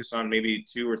to focus on maybe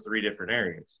 2 or 3 different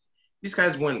areas. These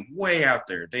guys went way out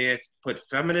there. They had put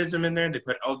feminism in there. They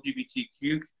put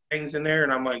LGBTQ things in there.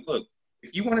 And I'm like, look,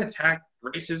 if you want to attack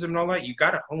racism and all that, you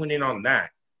got to hone in on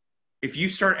that. If you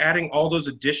start adding all those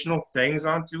additional things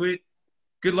onto it,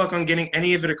 good luck on getting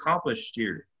any of it accomplished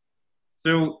here.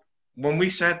 So when we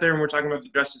sat there and we're talking about the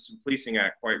Justice and Policing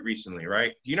Act quite recently,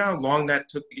 right? Do you know how long that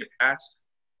took to get passed?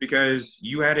 Because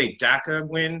you had a DACA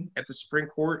win at the Supreme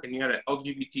Court and you had an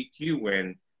LGBTQ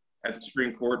win at the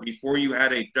Supreme Court before you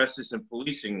had a Justice and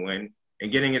Policing win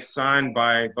and getting it signed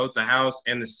by both the House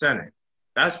and the Senate.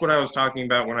 That's what I was talking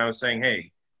about when I was saying,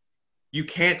 hey, you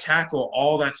can't tackle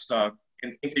all that stuff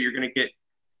and think that you're going to get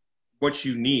what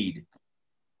you need,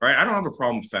 right? I don't have a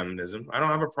problem with feminism. I don't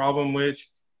have a problem with,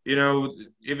 you know,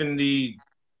 even the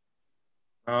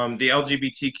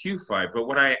LGBTQ fight. But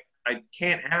what I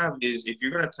can't have is if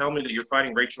you're going to tell me that you're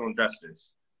fighting racial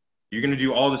injustice, you're going to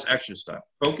do all this extra stuff.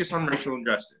 Focus on racial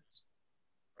injustice,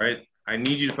 right? I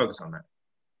need you to focus on that.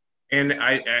 And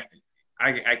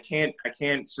I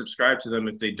can't subscribe to them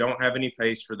if they don't have any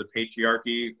place for the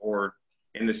patriarchy or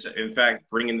in fact,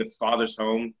 bringing the fathers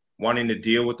home, wanting to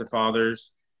deal with the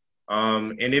fathers.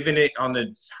 And even on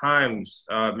the Times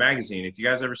magazine, if you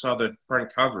guys ever saw the front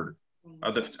cover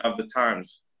of the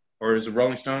Times, or is it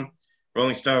Rolling Stone?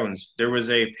 Rolling Stones, there was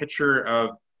a picture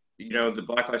of, you know, the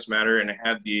Black Lives Matter, and it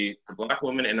had the Black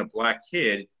woman and a Black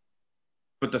kid,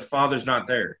 but the father's not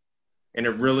there. And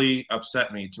it really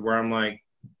upset me to where I'm like,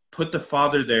 put the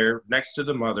father there next to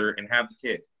the mother and have the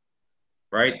kid,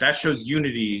 right? That shows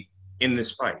unity in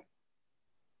this fight.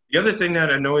 The other thing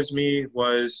that annoys me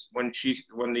was when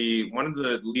one of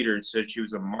the leaders said she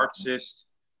was a Marxist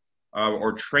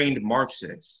or trained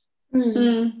Marxist.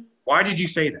 Mm. Why did you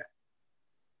say that?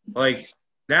 Like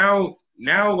now,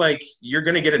 like you're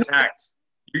gonna get attacked.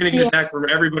 You're gonna get attacked from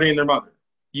everybody and their mother.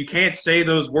 You can't say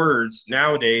those words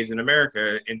nowadays in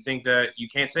America and think that you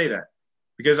can't say that,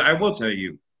 because I will tell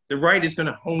you, the right is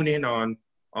gonna hone in on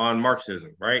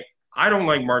Marxism, right? I don't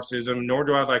like Marxism, nor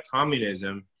do I like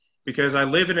communism, because I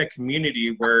live in a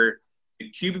community where the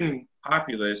Cuban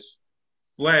populace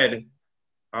fled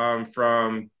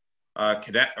from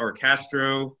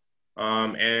Castro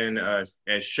and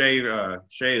as Che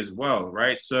as well,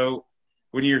 right? So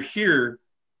when you're here,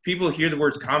 people hear the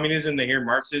words communism, they hear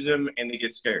Marxism, and they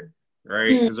get scared,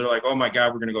 right? Because they're like, oh my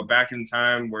God, we're going to go back in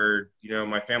time where, you know,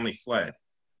 my family fled.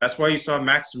 That's why you saw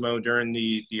Maximo during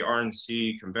the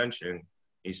RNC convention.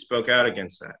 He spoke out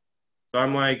against that. So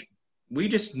I'm like, we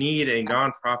just need a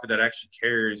nonprofit that actually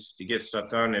cares to get stuff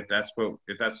done if that's the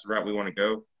route we want to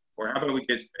go. Or how about we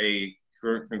get a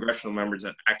congressional members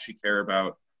that actually care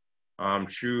about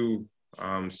true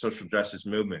social justice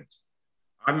movements.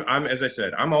 I'm as I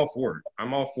said, I'm all for it.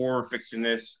 I'm all for fixing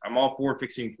this. I'm all for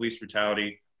fixing police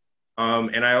brutality.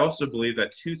 And I also believe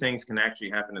that two things can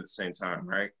actually happen at the same time,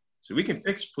 right? So we can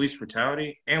fix police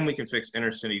brutality and we can fix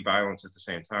inner city violence at the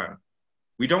same time.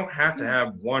 We don't have to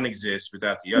have one exist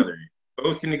without the other.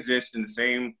 Both can exist in the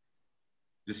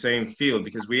same field,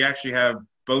 because we actually have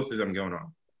both of them going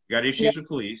on. We got issues with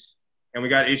police, and we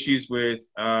got issues with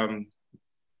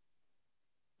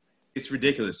it's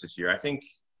ridiculous this year. I think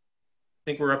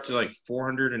we're up to like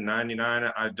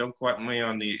 499. I don't quote me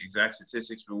on the exact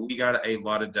statistics, but we got a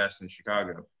lot of deaths in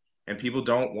Chicago, and people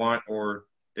don't want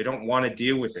to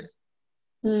deal with it.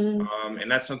 And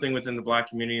that's something within the Black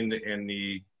community and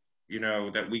the you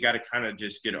know, that we got to kind of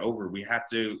just get over. We have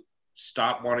to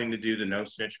stop wanting to do the no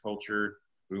snitch culture.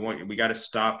 We got to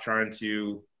stop trying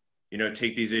to, you know,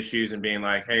 take these issues and being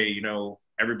like, hey, you know,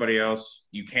 everybody else,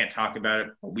 you can't talk about it,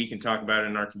 but we can talk about it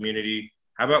in our community.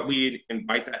 How about we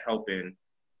invite that help in,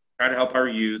 try to help our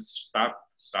youth, stop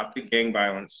the gang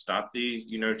violence, stop the,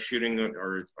 you know, shooting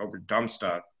or over dumb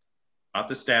stuff, stop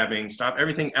the stabbing, stop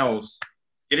everything else,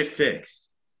 get it fixed.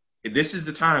 This is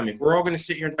the time. If we're all going to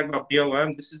sit here and talk about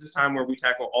BLM, this is the time where we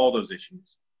tackle all those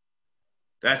issues.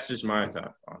 That's just my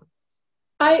thought on it.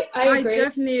 I agree. I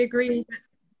definitely agree.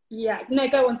 Yeah, no,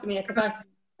 go on, Samia, because I've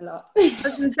seen a lot. I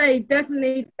was going to say,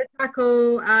 definitely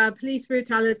tackle police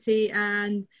brutality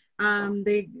and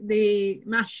the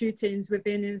mass shootings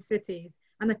within the cities.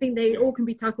 And I think they all can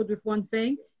be tackled with one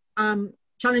thing,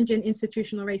 challenging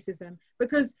institutional racism.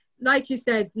 Because like you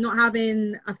said, not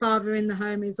having a father in the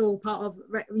home is all part of,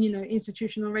 you know,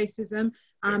 institutional racism.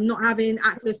 Not having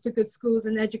access to good schools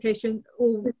and education,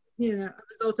 all, you know, a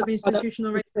result of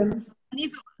institutional racism.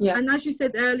 And as you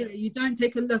said earlier, you don't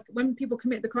take a look, when people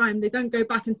commit the crime, they don't go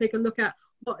back and take a look at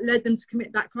what led them to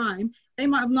commit that crime. They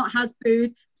might have not had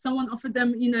food. Someone offered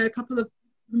them, you know, a couple of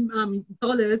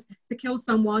dollars to kill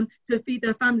someone to feed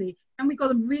their family. And we got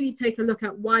to really take a look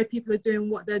at why people are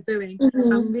doing what they're doing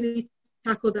and really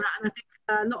tackle that. And I think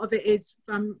a lot of it is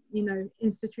from, you know,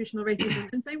 institutional racism.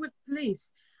 And same with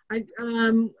police.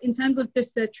 In terms of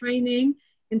just their training,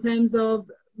 in terms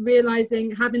of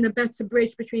realizing having a better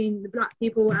bridge between the Black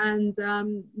people and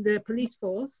the police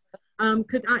force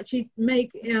could actually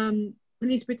make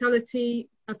police brutality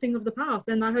a thing of the past.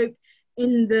 And I hope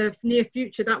in the near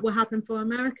future that will happen for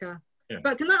America. Yeah.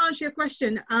 But can I ask you a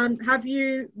question? Have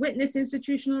you witnessed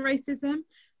institutional racism?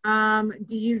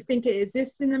 Do you think it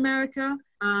exists in America?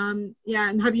 Yeah,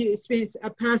 and have you experienced a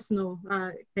personal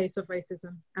case of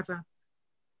racism ever?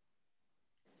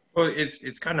 Well,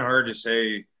 it's kind of hard to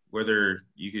say whether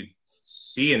you could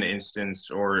see an instance,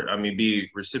 or I mean, be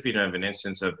recipient of an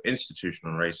instance of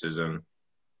institutional racism,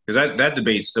 because that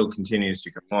debate still continues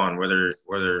to come on.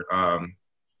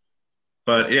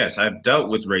 But yes, I've dealt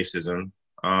with racism,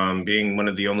 being one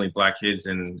of the only Black kids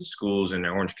in the schools in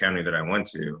Orange County that I went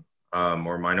to,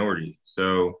 or minority.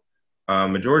 So,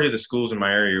 majority of the schools in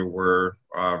my area were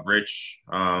rich,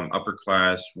 upper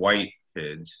class, white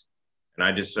kids. And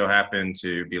I just so happened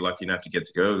to be lucky enough to get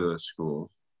to go to those schools.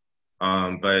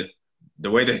 But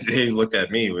the way that they looked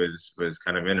at me was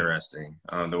kind of interesting.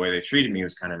 The way they treated me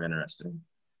was kind of interesting.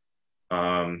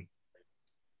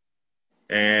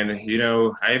 And, you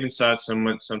know, I even saw it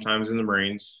sometimes in the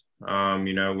Marines,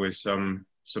 you know, with some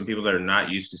people that are not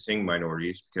used to seeing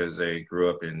minorities because they grew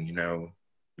up in, you know,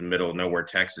 the middle of nowhere,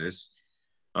 Texas.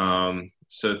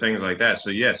 So things like that.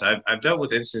 So yes, I've dealt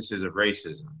with instances of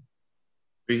racism.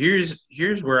 But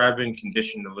here's where I've been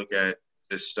conditioned to look at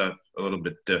this stuff a little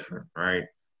bit different, right?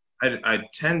 I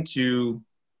tend to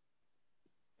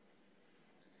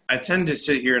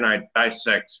sit here and I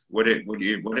dissect what it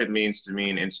means to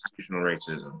mean institutional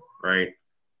racism, right?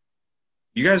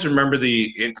 You guys remember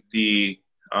the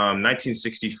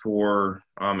 1964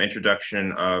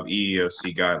 introduction of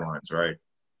EEOC guidelines, right?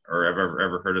 Or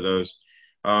ever heard of those?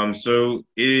 So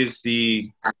it's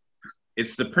the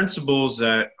principles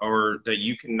that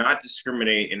you cannot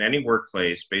discriminate in any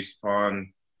workplace based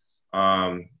upon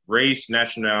race,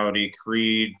 nationality,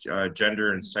 creed,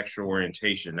 gender, and sexual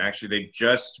orientation. Actually, they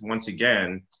just once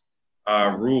again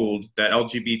ruled that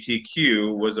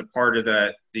LGBTQ was a part of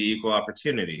the equal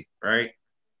opportunity, right?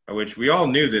 Which we all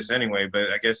knew this anyway, but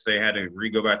I guess they had to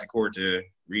go back to court to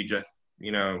redecide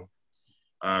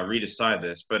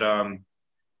this. But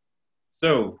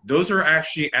so those are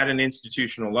actually at an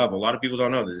institutional level. A lot of people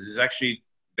don't know this. This is actually,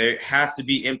 they have to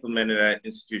be implemented at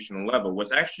institutional level.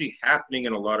 What's actually happening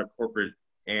in a lot of corporate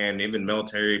and even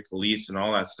military, police, and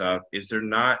all that stuff is they're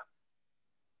not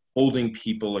holding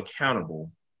people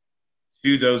accountable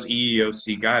to those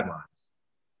EEOC guidelines.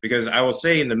 Because I will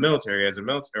say in the military, as a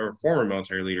military or former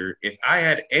military leader, if I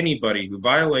had anybody who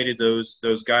violated those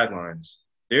guidelines,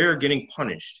 they're getting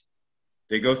punished.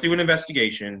 They go through an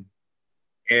investigation,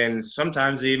 and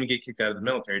sometimes they even get kicked out of the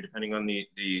military, depending on the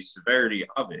severity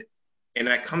of it. And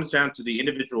that comes down to the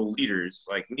individual leaders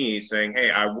like me saying,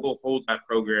 hey, I will hold that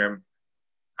program.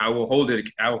 I will hold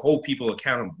people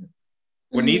accountable.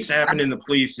 What needs to happen in the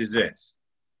police is this.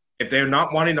 If they're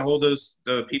not wanting to hold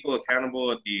the people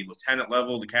accountable at the lieutenant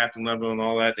level, the captain level, and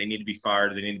all that, they need to be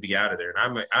fired. They need to be out of there.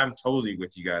 And I'm totally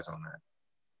with you guys on that,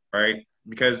 right?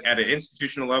 Because at an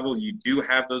institutional level, you do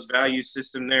have those value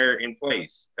system there in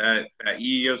place, that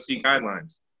EEOC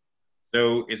guidelines.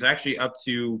 So it's actually up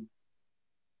to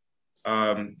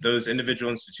those individual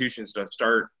institutions to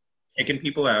start kicking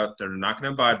people out that are not going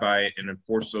to abide by it and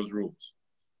enforce those rules.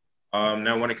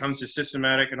 Now, when it comes to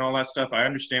systematic and all that stuff, I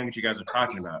understand what you guys are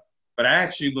talking about, but I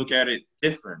actually look at it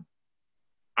different.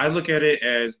 I look at it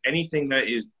as anything that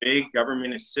is big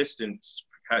government assistance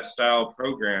style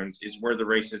programs is where the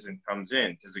racism comes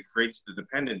in, because it creates the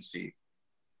dependency,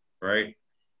 right?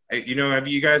 You know, have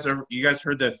you guys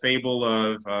heard the fable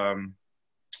of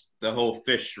the whole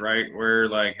fish, right? Where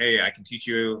like, hey, I can teach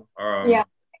you how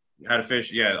to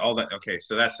fish. Yeah, all that. Okay,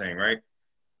 so that's saying, right?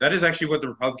 That is actually what the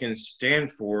Republicans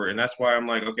stand for, and that's why I'm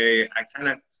like, okay, I kind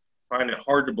of find it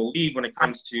hard to believe when it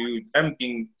comes to them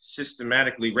being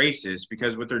systematically racist,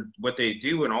 because what they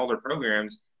do in all their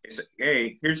programs is,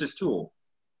 hey, here's this tool.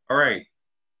 All right,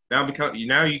 now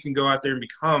you can go out there and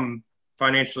become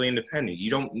financially independent. You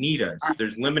don't need us.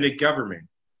 There's limited government.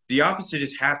 The opposite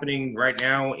is happening right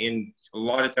now in a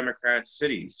lot of Democrat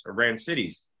cities or ran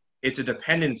cities. It's a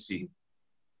dependency.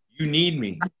 You need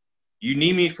me. You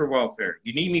need me for welfare.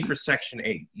 You need me for Section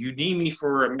 8. You need me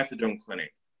for a methadone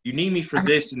clinic. You need me for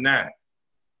this and that,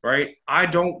 right? I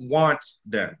don't want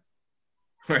them,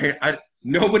 right?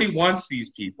 Nobody wants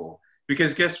these people,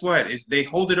 because guess what? They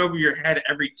hold it over your head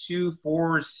every 2,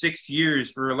 4, 6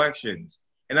 years for elections.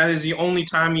 And that is the only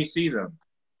time you see them,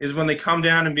 is when they come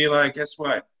down and be like, guess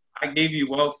what? I gave you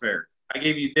welfare. I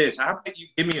gave you this. How about you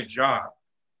give me a job,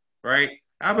 right?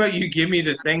 How about you give me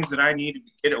the things that I need to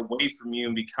get away from you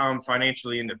and become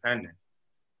financially independent,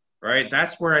 right?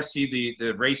 That's where I see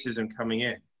the racism coming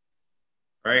in,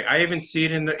 right? I even see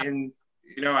it in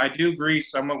I do agree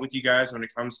somewhat with you guys when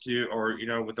it comes to, or,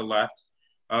 with the left.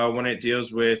 when it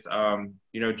deals with,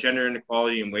 gender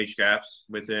inequality and wage gaps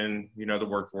within, the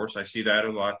workforce. I see that a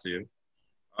lot too.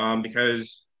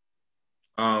 Because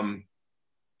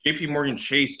JP Morgan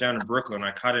Chase down in Brooklyn,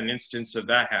 I caught an instance of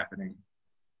that happening,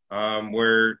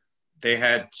 where they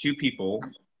had two people,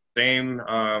 same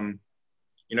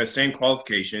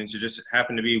qualifications. It just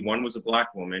happened to be one was a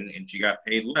black woman and she got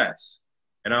paid less.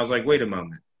 And I was like, wait a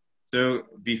moment. So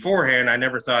beforehand, I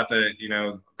never thought that,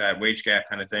 that wage gap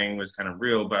kind of thing was kind of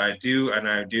real, but I do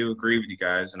agree with you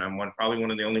guys. And I'm probably one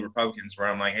of the only Republicans where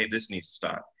I'm like, hey, this needs to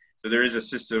stop. So there is a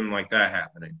system like that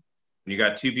happening. When you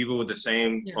got two people with the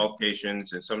same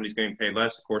qualifications and somebody's getting paid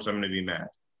less, of course, I'm going to be mad.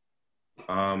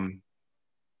 And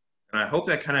I hope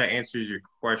that kind of answers your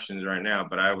questions right now,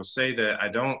 but I will say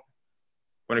that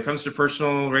when it comes to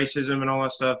personal racism and all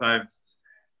that stuff, I've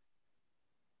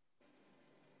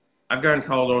gotten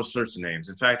called all sorts of names.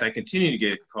 In fact, I continue to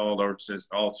get called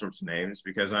all sorts of names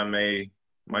because I'm a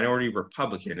minority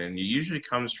Republican, and it usually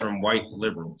comes from white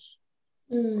liberals.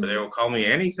 Where they will call me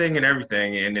anything and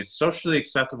everything, and it's socially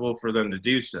acceptable for them to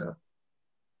do so.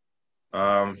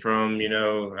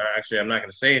 Actually, I'm not going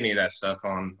to say any of that stuff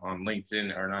on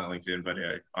LinkedIn, or not LinkedIn, but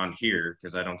on here,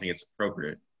 because I don't think it's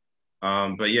appropriate.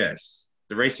 But yes,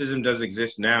 the racism does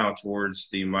exist now towards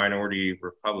the minority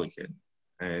Republican.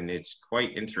 And it's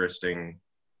quite interesting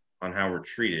on how we're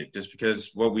treated, just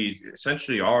because what we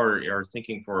essentially are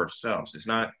thinking for ourselves.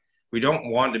 We don't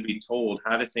want to be told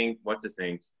how to think, what to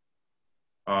think,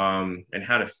 and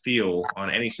how to feel on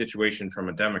any situation from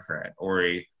a Democrat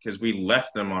because we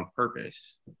left them on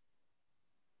purpose.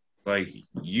 Like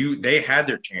they had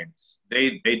their chance.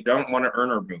 They don't want to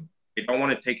earn our vote. They don't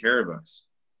want to take care of us,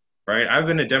 right? I've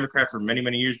been a Democrat for many,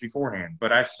 many years beforehand,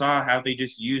 but I saw how they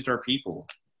just used our people.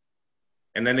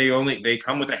 And then they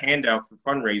come with a handout for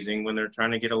fundraising when they're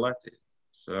trying to get elected.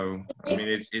 So, I mean,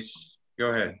 it's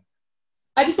go ahead.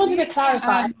 I just wanted to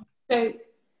clarify. I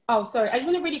just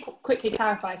want to really quickly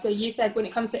clarify. So you said when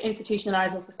it comes to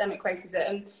institutionalized or systemic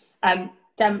racism,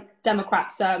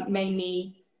 Democrats are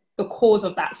mainly the cause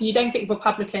of that. So you don't think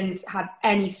Republicans have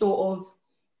any sort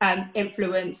of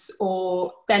influence,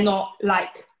 or they're not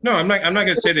like... No, I'm not going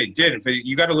to say they didn't, but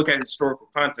you got to look at historical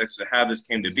context of how this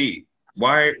came to be.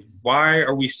 Why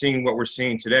are we seeing what we're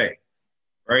seeing today,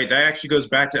 right? That actually goes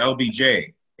back to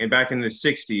LBJ and back in the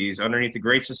 60s underneath the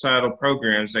Great Societal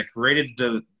Programs that created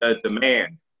the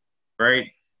demand,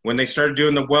 right? When they started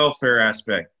doing the welfare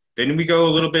aspect. Then we go a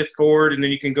little bit forward, and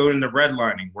then you can go into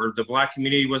redlining, where the black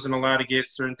community wasn't allowed to get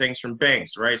certain things from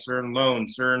banks, right? Certain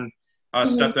loans, certain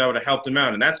stuff that would have helped them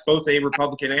out. And that's both a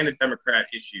Republican and a Democrat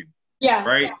issue,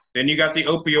 right? Yeah. Then you got the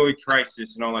opioid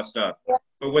crisis and all that stuff. Yeah.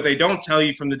 But what they don't tell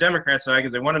you from the Democrat side,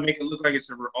 because they want to make it look like it's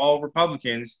all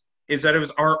Republicans, is that it was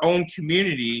our own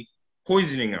community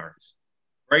poisoning ours,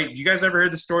 right? You guys ever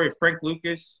heard the story of Frank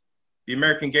Lucas, the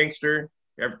American gangster,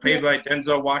 ever played by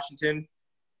Denzel Washington,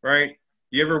 right?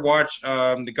 You ever watch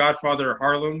The Godfather of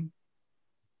Harlem,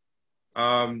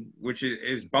 which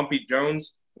is Bumpy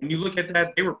Jones? When you look at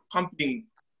that, they were pumping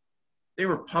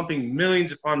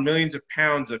millions upon millions of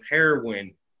pounds of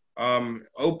heroin,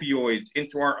 opioids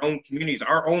into our own communities.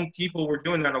 Our own people were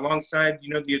doing that alongside,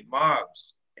 the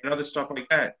mobs and other stuff like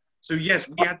that. So yes,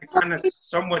 we have to kind of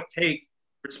somewhat take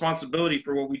responsibility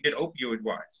for what we did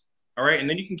opioid-wise. All right, and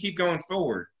then you can keep going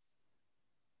forward.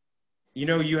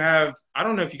 You have, I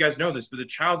don't know if you guys know this, but the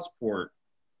child support,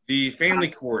 the family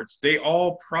courts, they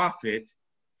all profit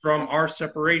from our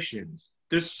separations.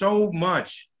 There's so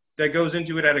much that goes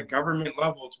into it at a government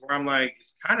level to where I'm like,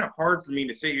 it's kind of hard for me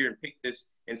to sit here and pick this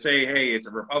and say, hey, it's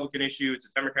a Republican issue, it's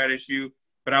a Democrat issue.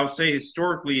 But I would say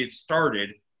historically it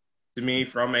started to me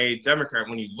from a Democrat.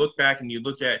 When you look back and you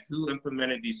look at who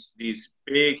implemented these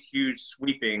big, huge,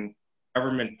 sweeping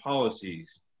government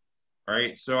policies,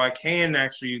 right? So I can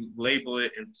actually label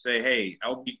it and say, hey,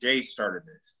 LBJ started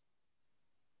this,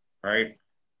 right?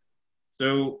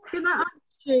 So can I ask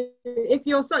you, if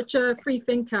you're such a free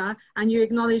thinker and you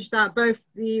acknowledge that both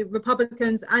the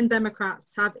Republicans and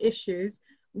Democrats have issues,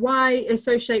 why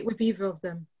associate with either of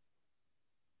them?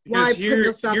 Because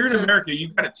here in America,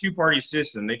 you've got a two-party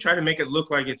system. They try to make it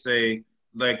look like it's the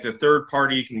third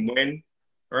party can win,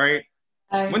 right?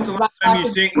 When's the last time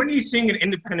when are you seeing an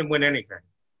independent win anything?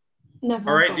 Never.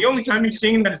 All right, the only time you're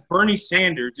seeing that is Bernie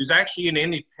Sanders, who's actually an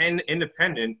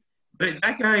independent, but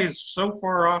that guy is so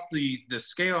far off the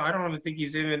scale, I don't even think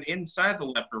he's even inside the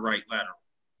left or right lateral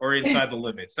or inside the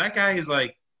limits. That guy is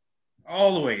like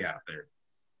all the way out there.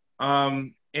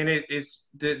 And it's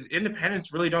the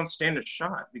independents really don't stand a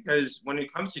shot, because when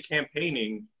it comes to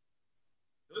campaigning,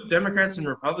 those Democrats and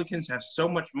Republicans have so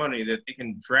much money that they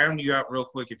can drown you out real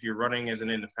quick if you're running as an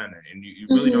independent, and you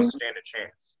really don't stand a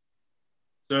chance.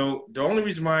 So the only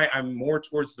reason why I'm more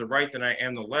towards the right than I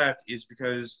am the left is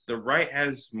because the right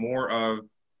has more of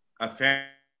a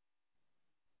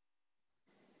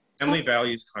family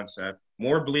values concept,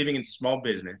 more believing in small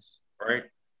business, right?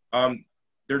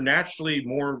 They're naturally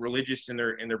more religious in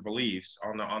their beliefs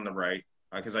on the right,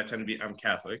 because I'm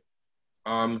Catholic.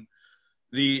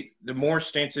 The more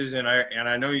stances, and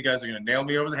I know you guys are gonna nail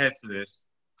me over the head for this,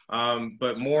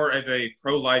 but more of a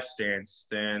pro-life stance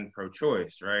than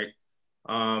pro-choice, right?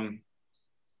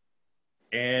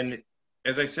 And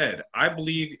as I said, I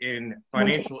believe in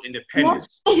financial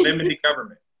independence, limited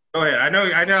government. Go ahead. I know.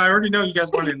 I already know you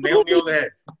guys wanted to nail me over the head.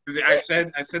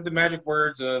 I said the magic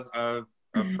words of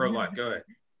pro-life. Go ahead.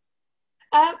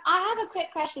 I have a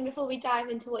quick question before we dive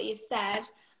into what you've said.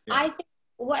 Yeah. I think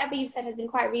whatever you said has been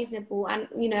quite reasonable, and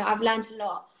I've learned a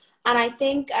lot. And I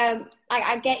think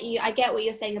I get you. I get what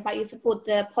you're saying about you support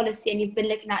the policy, and you've been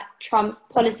looking at Trump's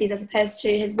policies as opposed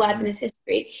to his words and his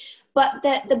history. But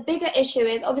the bigger issue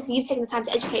is, obviously you've taken the time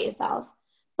to educate yourself,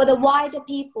 but the wider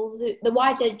people,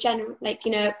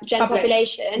 general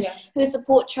population who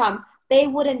support Trump, they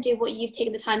wouldn't do what you've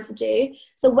taken the time to do.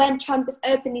 So when Trump is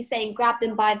openly saying, grab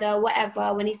them by the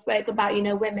whatever, when he spoke about,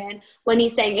 women, when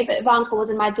he's saying, if Ivanka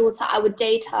wasn't my daughter, I would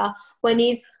date her, when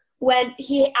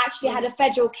he actually had a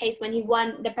federal case when he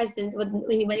won the presidency,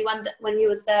 when he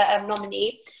was the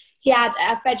nominee, he had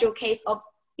a federal case of,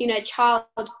 child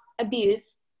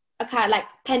abuse, like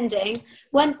pending.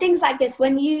 When things like this,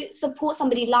 when you support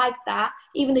somebody like that,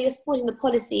 even though you're supporting the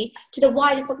policy, to the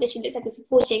wider population, it looks like you're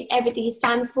supporting everything he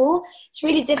stands for. It's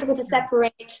really difficult to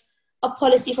separate a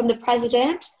policy from the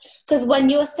president, because when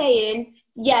you're saying,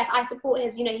 yes, I support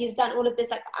his, he's done all of this,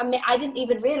 like, I didn't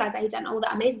even realize that he'd done all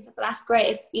that amazing stuff, but that's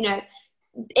great if,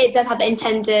 it does have the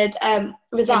intended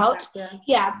result.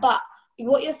 Yeah, but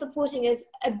what you're supporting is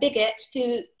a bigot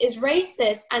who is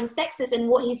racist and sexist in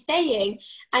what he's saying,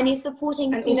 and he's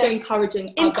supporting and also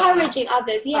encouraging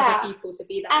others, other people to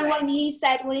be that and way. when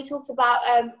he talked about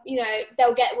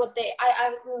they'll get what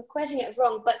I'm quoting it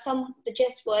wrong, but the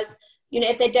gist was,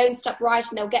 if they don't stop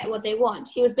rioting, they'll get what they want.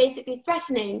 He was basically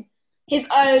threatening his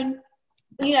own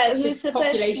his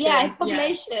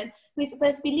population who's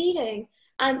supposed to be leading.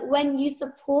 And when you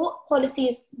support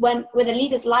policies with the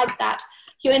leaders like that,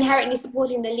 you're inherently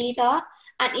supporting the leader.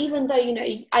 And even though,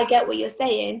 I get what you're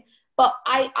saying, but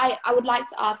I would like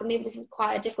to ask, and maybe this is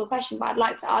quite a difficult question, but I'd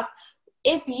like to ask,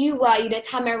 if you were,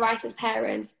 Tamir Rice's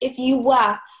parents, if you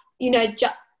were,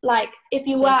 if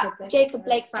you were Jacob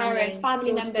Blake's parents,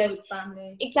 family members,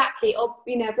 exactly, or,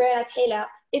 Breonna Taylor,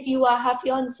 if you were her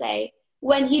fiance,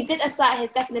 when he did assert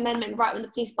his Second Amendment right when the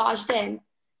police barged in,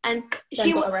 and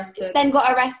she then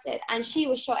got arrested, and she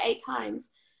was shot 8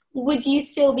 times, would you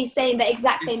still be saying the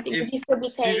exact same thing? Would you still be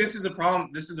saying? See, this is the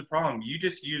problem. You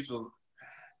guys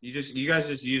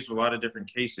just used a lot of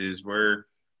different cases where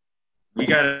we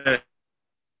gotta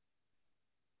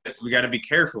be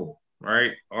careful,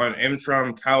 right? And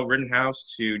from Kyle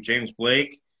Rittenhouse to James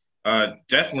Blake,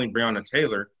 definitely Breonna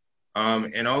Taylor,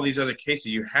 and all these other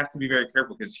cases, you have to be very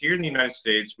careful, because here in the United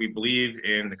States, we believe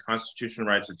in the constitutional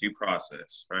rights of due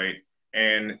process, right,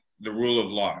 and the rule of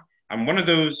law. I'm one of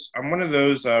those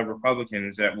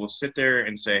Republicans that will sit there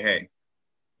and say, hey,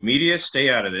 media, stay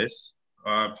out of this.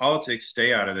 Politics,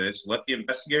 stay out of this. Let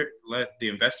the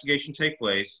investigation take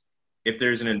place. If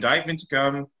there's an indictment to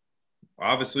come,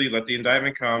 obviously let the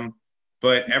indictment come.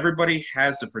 But everybody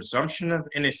has the presumption of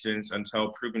innocence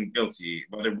until proven guilty,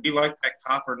 whether we like that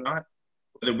cop or not,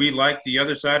 whether we like the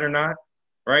other side or not,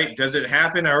 right? Does it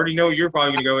happen? I already know you're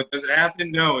probably going to go with, does it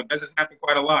happen? No, it doesn't happen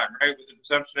quite a lot, right, with the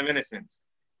presumption of innocence.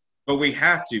 But we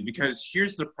have to, because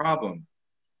here's the problem.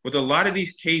 With a lot of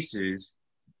these cases,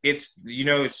 it's,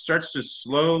 it starts to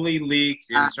slowly leak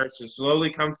and starts to slowly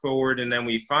come forward, and then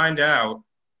we find out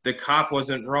the cop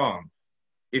wasn't wrong.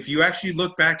 If you actually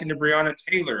look back into Breonna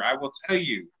Taylor, I will tell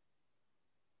you,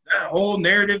 that whole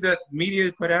narrative that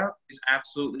media put out is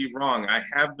absolutely wrong. I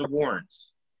have the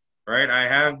warrants, right? I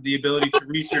have the ability to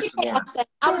research the warrants.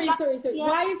 Sorry. Yeah.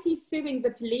 Why is he suing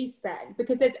the police then?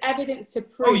 Because there's evidence to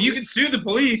prove. Oh, you can sue the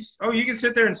police. Oh, you can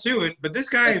sit there and sue it, but this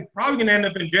guy is probably going to end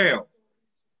up in jail,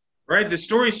 right? The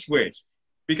story switched,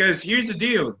 because here's the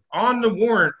deal. On the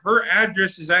warrant, her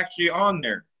address is actually on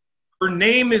there. Her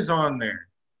name is on there.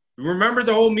 Remember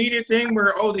the whole media thing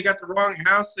where, oh, they got the wrong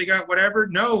house, they got whatever?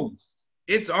 No,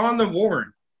 it's on the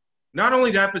warrant. Not only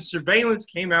that, but surveillance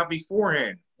came out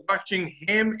beforehand, watching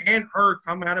him and her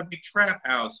come out of a trap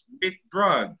house with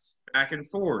drugs back and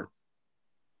forth.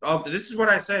 This is what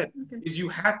I said, is you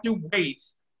have to wait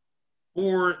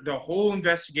for the whole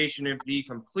investigation to be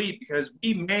complete, because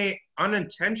we may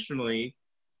unintentionally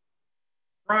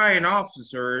fry an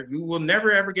officer who will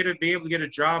never ever be able to get a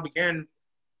job again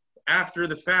after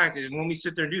the fact. And when we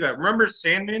sit there and do that, remember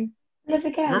Sandman? Live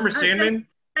again. Remember Sandman?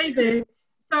 David,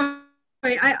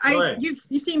 sorry,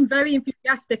 you seem very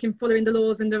enthusiastic in following the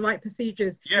laws and the right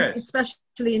procedures, yes,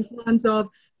 especially in terms of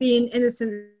being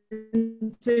innocent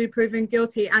to proven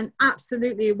guilty. And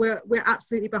absolutely, we're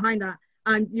absolutely behind that.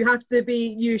 You have to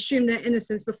you assume their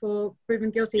innocence before proven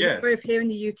guilty, yes, both here in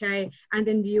the UK and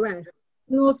in the US.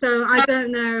 And also, I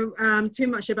don't know too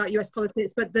much about US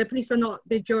politics, but the police are not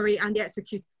the jury and the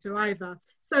executor either.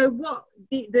 So what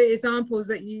the examples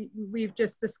that we've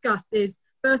just discussed is,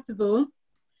 first of all,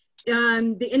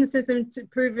 the innocence and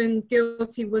proven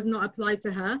guilty was not applied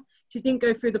to her. She didn't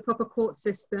go through the proper court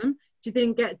system. She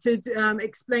didn't get to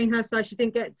explain her side. She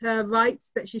didn't get her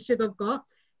rights that she should have got.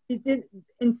 She did.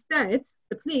 Instead,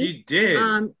 the police. She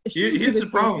did. Here's the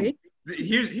problem.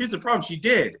 Here's the problem. She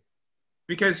did,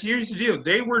 because here's the deal.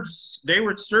 They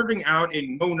were serving out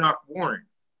a no-knock warrant,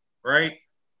 right?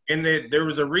 And there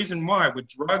was a reason why. With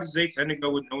drugs, they tend to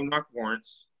go with no-knock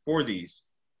warrants for these.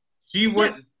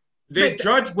 The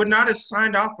judge would not have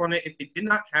signed off on it if they did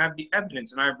not have the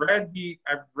evidence. And I've read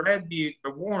the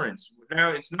warrants.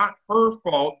 Now, it's not her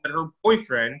fault that her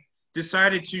boyfriend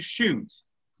decided to shoot.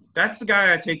 That's the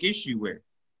guy I take issue with,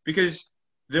 because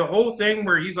the whole thing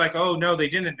where he's like, oh no, they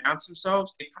didn't announce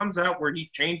themselves. It comes out where he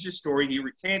changed his story. He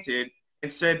recanted and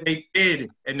said they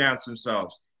did announce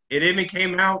themselves. It even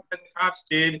came out that the cops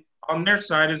did on their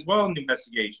side as well in the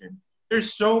investigation.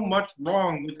 There's so much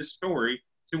wrong with the story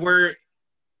to where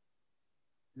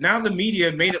now the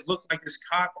media made it look like this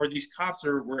cop or these cops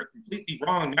were completely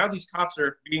wrong. Now these cops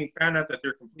are being found out that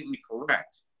they're completely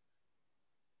correct.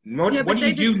 What do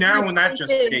you do now in that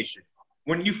justification?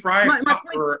 When you fry a cop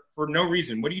for no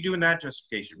reason, what do you do in that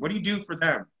justification? What do you do for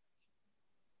them?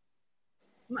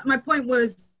 My point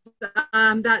was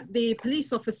that the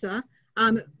police officer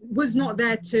was not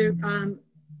there to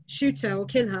shoot her or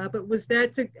kill her, but was there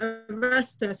to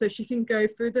arrest her so she can go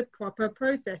through the proper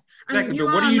process. Exactly, but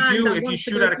what do you do if you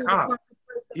shoot at a cop?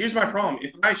 Here's my problem.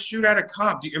 If I shoot at a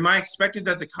cop, am I expected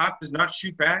that the cop does not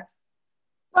shoot back?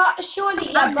 Well,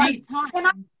 surely, yeah,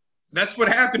 but that's what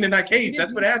happened in that case.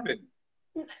 That's what happened.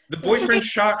 The boyfriend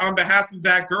shot on behalf of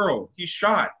that girl. He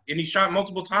shot, and he shot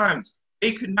multiple times.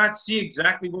 They could not see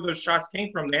exactly where those shots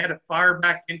came from. They had to fire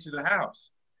back into the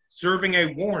house, serving a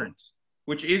warrant,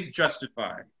 which is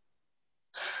justified.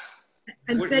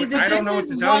 And David, I don't know what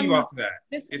to tell you off of that.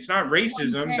 It's not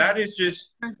racism. That is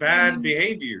just bad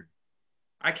behavior.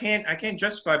 I can't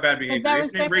justify bad behavior.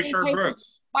 Even Rayshard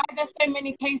Brooks. Why are there so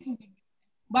many cases?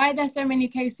 Why are there so many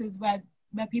cases where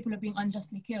people are being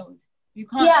unjustly killed? You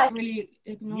can't really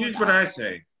ignore Here's what I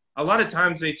say. A lot of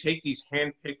times they take these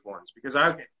hand-picked ones, because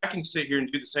I can sit here and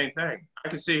do the same thing. I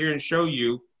can sit here and show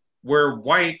you where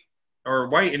white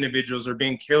individuals are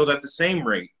being killed at the same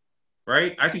rate,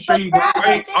 right? I can show you where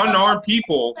white unarmed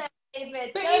people are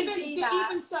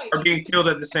being killed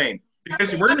at the same.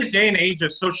 Because we're in a day and age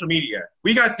of social media.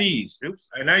 We got these. Oops,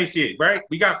 and now you see it, right?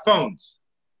 We got phones.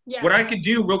 Yeah. What I could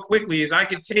do real quickly is I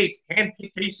could take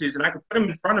hand-picked cases and I could put them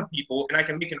in front of people and I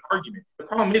can make an argument. The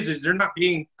problem is they're not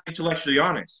being intellectually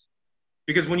honest.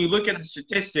 Because when you look at the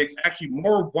statistics, actually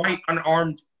more white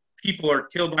unarmed people are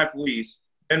killed by police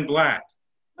than black.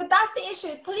 But that's the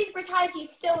issue. Police brutality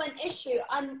is still an issue.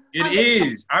 It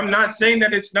is. I'm not saying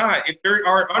that it's not. If there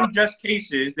are unjust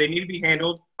cases, they need to be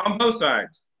handled on both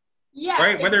sides. Yeah.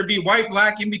 Right? Whether it be white,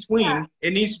 black, in between,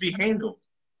 it needs to be handled.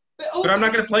 But I'm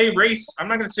not going to play race. I'm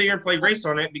not going to sit here and play race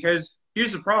on it, because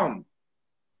here's the problem.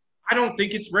 I don't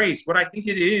think it's race. What I think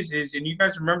it is, and you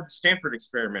guys remember the Stanford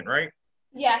experiment, right?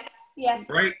 Yes, yes.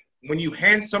 Right? When you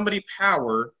hand somebody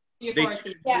power, they tend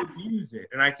to abuse it.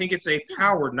 And I think it's a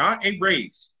power, not a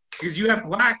race. Because you have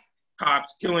black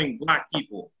cops killing black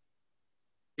people.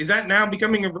 Is that now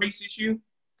becoming a race issue?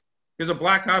 Because a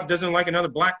black cop doesn't like another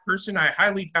black person? I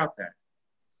highly doubt that.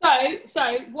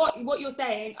 So what you're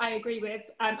saying, I agree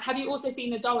with. Have you also seen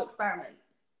the doll experiment?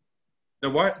 The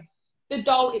what? The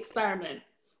doll experiment.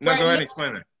 No, go ahead and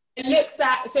explain it. It looks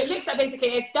at basically,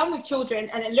 it's done with children,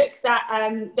 and it looks at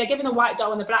they're given a white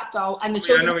doll and a black doll, and the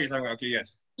children. Yeah, I know what you're talking about. Okay,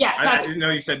 yes. Yeah, I didn't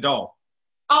know you said doll.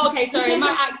 Oh, okay, sorry,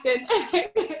 my accent.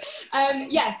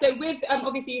 Yeah, so with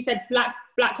obviously you said black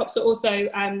cops are also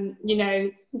you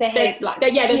know, they hate black.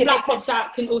 There's black cops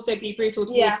that can also be brutal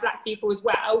towards black people as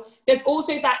well. There's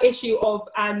also that issue of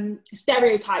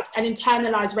stereotypes and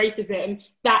internalized racism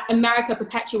that America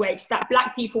perpetuates, that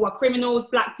black people are criminals,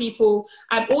 black people,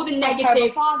 all the negative, terrible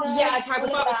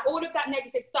fathers, all of that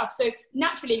negative stuff. So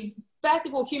naturally, first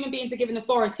of all, human beings are given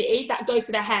authority that goes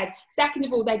to their head. Second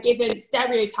of all, they're given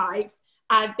stereotypes.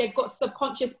 and they've got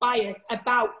subconscious bias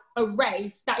about a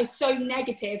race that is so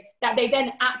negative that they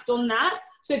then act on that.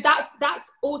 So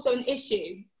that's also an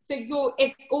issue. So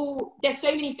there's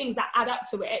so many things that add up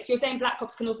to it. So you're saying black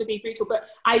cops can also be brutal, but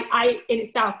I in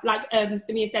itself, like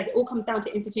Samia says, it all comes down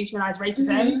to institutionalized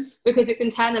racism because it's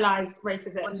internalized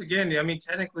racism. Once again, I mean,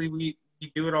 technically we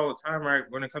do it all the time, right?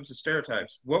 When it comes to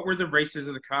stereotypes, what were the races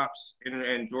of the cops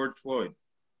in George Floyd?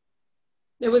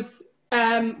 There was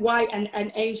white and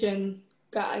an Asian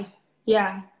guy.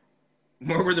 Yeah.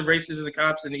 What were the races of the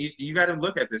cops? And you got to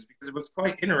look at this because what's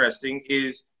quite interesting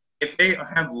is if they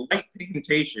have light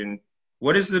pigmentation,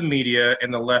 what does the media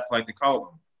and the left like to call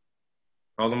them?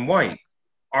 Call them white.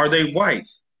 Are they white?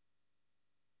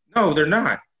 No, they're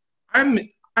not.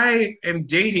 I am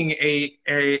dating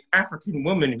a African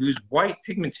woman who's white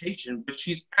pigmentation, but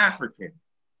she's African,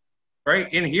 right?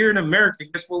 And here in America,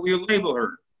 guess what we label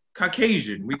her?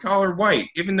 Caucasian. We call her white,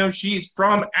 even though she's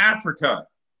from Africa.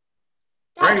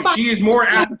 Right? She is more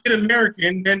African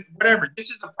American than whatever. This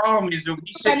is the problem: is that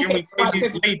we sit and we play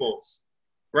these labels,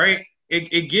 right?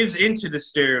 It gives into the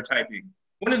stereotyping.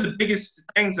 One of the biggest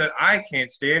things that I can't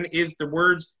stand is the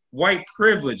words white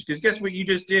privilege. Because guess what you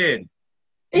just did?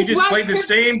 You just played the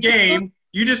same game.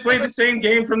 You just played the same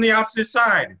game from the opposite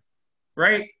side,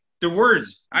 right? The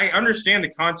words. I understand the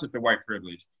concept of white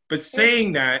privilege, but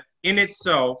saying that in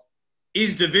itself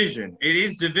is division. It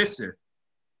is divisive,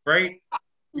 right?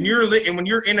 And when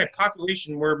you're in a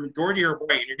population where majority are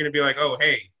white, and you're going to be like, oh,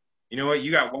 hey, you know what?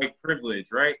 You got white privilege,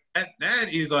 right? That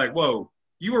is like, whoa.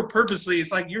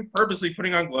 It's like you're purposely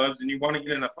putting on gloves and you want to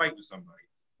get in a fight with somebody.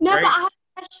 No, right? but I have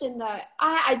a question though.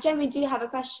 I genuinely do have a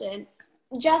question.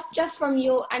 Just from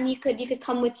your, and you could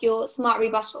come with your smart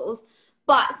rebuttals.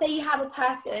 But say you have a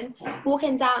person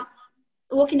walking down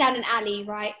an alley,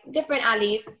 right? Different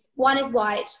alleys. One is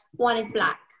white, one is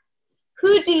black.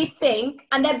 Who do you think,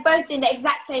 and they're both doing the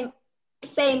exact same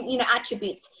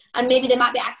attributes, and maybe they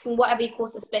might be acting whatever you call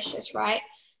suspicious, right?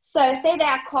 So say there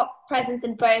are cop presence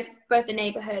in both the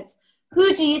neighborhoods.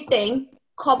 Who do you think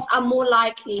cops are more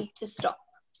likely to stop?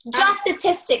 Just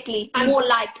statistically, more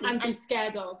likely. And be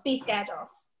scared of. Be scared of.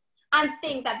 And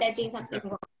think that they're doing something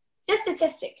wrong. Just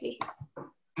statistically. I'm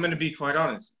going to be quite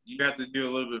honest. You have to do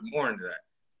a little bit more into that.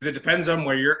 Because it depends on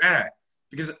where you're at.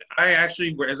 Because I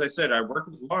actually, as I said, I work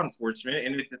with law enforcement,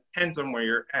 and it depends on where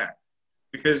you're at.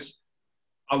 Because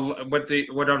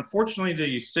what unfortunately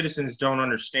the citizens don't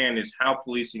understand is how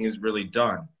policing is really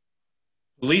done.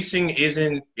 Policing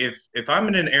isn't, if I'm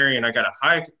in an area and I got a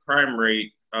high crime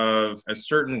rate of a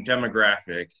certain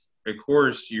demographic, of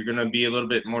course, you're going to be a little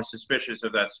bit more suspicious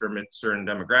of that certain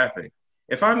demographic.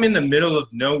 If I'm in the middle of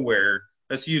nowhere,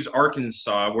 let's use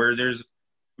Arkansas, where there's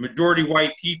majority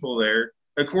white people there,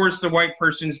 of course, the white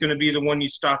person is going to be the one you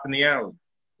stop in the alley.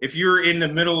 If you're in the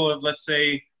middle of, let's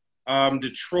say,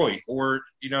 Detroit or,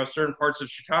 certain parts of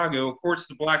Chicago, of course,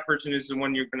 the black person is the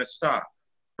one you're going to stop,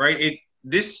 right?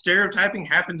 This stereotyping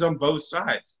happens on both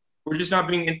sides. We're just not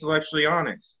being intellectually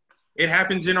honest. It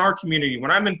happens in our community.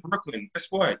 When I'm in Brooklyn, guess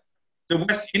what? The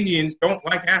West Indians don't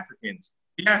like Africans.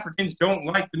 The Africans don't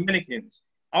like Dominicans.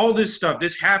 All this stuff,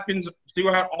 this happens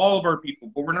throughout all of our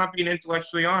people, but we're not being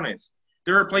intellectually honest.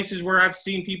 There are places where I've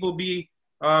seen people be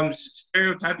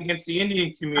stereotyped against the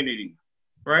Indian community,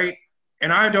 right?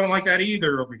 And I don't like that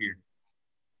either over here,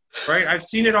 right? I've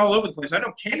seen it all over the place. I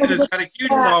know Canada's got a huge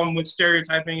problem with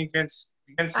stereotyping against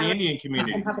the Indian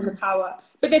community. And having the power.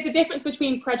 But there's a difference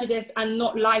between prejudice and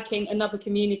not liking another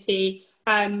community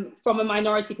from a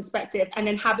minority perspective, and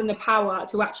then having the power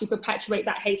to actually perpetuate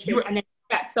that hatred and then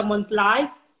affect someone's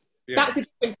life. Yeah. That's the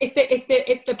difference.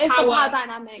 It's the power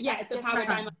dynamic. Yeah, it's the power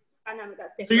dynamic.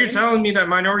 That's different. So you're telling me that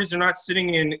minorities are not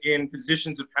sitting in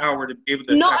positions of power to be able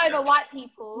to not over white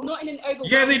people. Not in an over.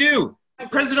 Yeah, they do.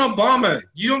 President Obama,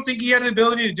 you don't think he had the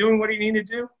ability to do what he needed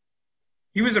to do?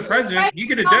 He was a president. He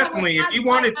could have definitely, if he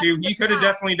wanted to, he could have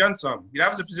definitely done something. That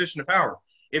was a position of power.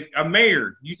 If a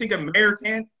mayor, you think a mayor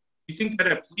can? You think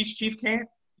that a police chief can't?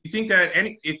 You think that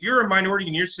if you're a minority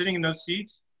and you're sitting in those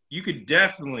seats, you could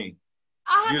definitely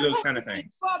do those kind of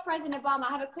things. For President Obama, I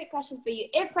have a quick question for you.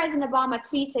 If President Obama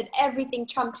tweeted everything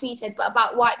Trump tweeted, but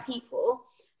about white people,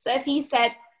 so if he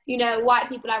said, white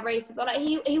people are racist, or like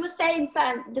he was saying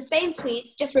the same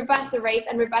tweets, just reverse the race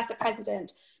and reverse the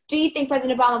president. Do you think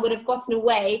President Obama would have gotten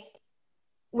away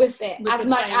with it as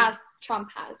much as Trump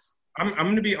has? I'm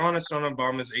going to be honest on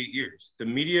Obama's 8 years. The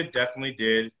media definitely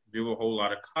did do a whole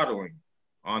lot of coddling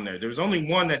on there. There was only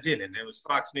one that didn't, and it was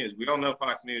Fox News. We all know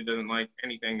Fox News doesn't like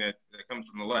anything that comes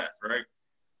from the left,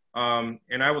 right?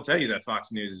 And I will tell you that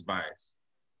Fox News is biased.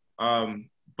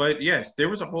 But yes, there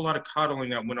was a whole lot of coddling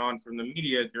that went on from the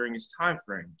media during his time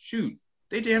frame. Shoot,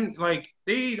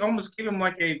 they almost gave him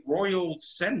like a royal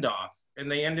send-off,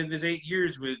 and they ended his 8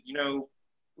 years with,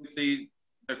 with the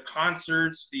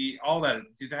concerts, all that.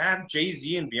 To have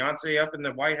Jay-Z and Beyonce up in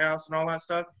the White House and all that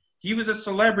stuff, he was a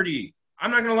celebrity.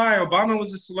 I'm not gonna lie, Obama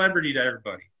was a celebrity to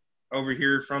everybody over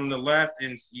here from the left,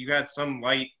 and you had some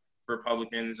light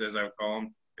Republicans, as I would call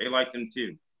them. They liked him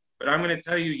too. But I'm gonna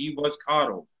tell you, he was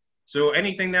coddled. So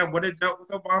anything that would have dealt with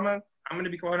Obama, I'm gonna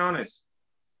be quite honest.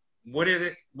 Would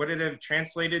it have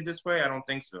translated this way? I don't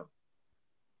think so.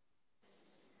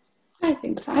 I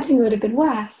think so. I think it would have been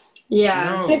worse.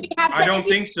 Yeah. No, I don't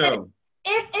think so.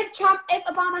 If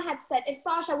Obama had said, if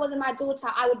Sasha wasn't my daughter,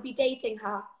 I would be dating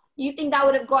her, you think that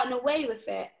would have gotten away with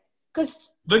it? Because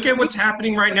look at what's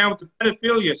happening right now with the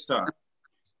pedophilia stuff.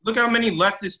 Look how many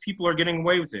leftist people are getting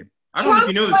away with it. I don't know if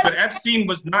you know this, but Epstein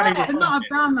was not a Republican. Not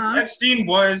Obama. Epstein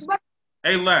was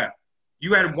a left.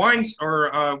 You had what is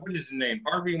his name?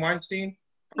 Harvey Weinstein?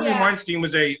 Harvey Weinstein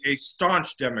was a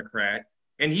staunch Democrat,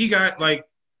 and he got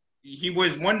he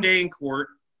was one day in court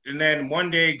and then one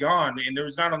day gone, and there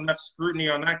was not enough scrutiny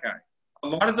on that guy. A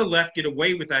lot of the left get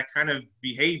away with that kind of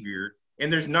behavior,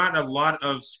 and there's not a lot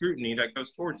of scrutiny that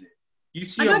goes towards it. You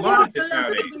see a lot of this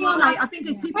nowadays. I think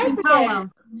it's people in power.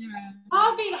 Yeah.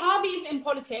 Harvey is in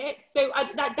politics, so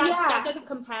that doesn't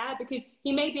compare, because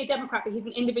he may be a Democrat, but he's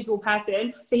an individual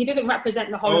person, so he doesn't represent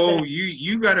the whole. Oh,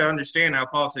 you got to understand how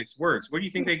politics works. Where do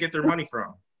you think they get their money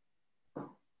from?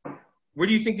 Where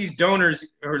do you think these donors,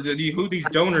 or who these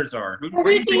donors are? Where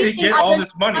do you think they get all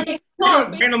this money? You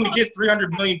don't randomly get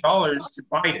 $300 million to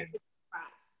Biden.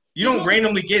 You don't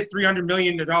randomly get $300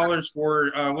 million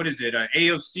for,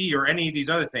 AOC or any of these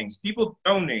other things. People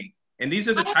donate. And these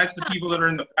are the types of people that are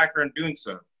in the background doing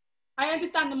so. I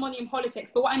understand the money in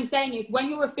politics, but what I'm saying is when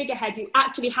you're a figurehead, you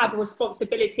actually have a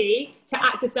responsibility to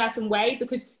act a certain way,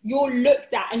 because you're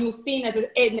looked at and you're seen as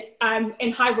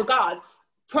in high regard.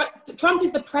 Trump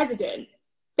is the president.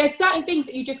 There's certain things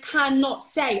that you just cannot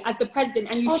say as the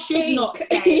president, and you should not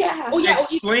say.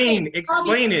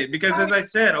 Explain it, because as I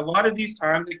said, a lot of these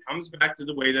times it comes back to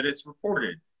the way that it's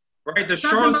reported, right? The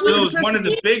Charlottesville is one of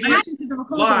the biggest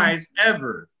lies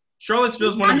ever. Charlottesville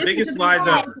is one of the biggest lies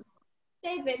ever.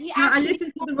 David, I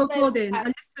listened to the recording.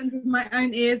 I listened with my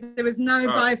own ears. There was no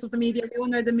bias of the media. We all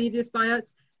know the media's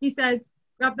bias. He said,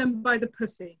 grab them by the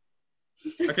pussy.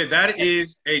 Okay, that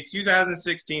is a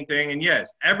 2016 thing, and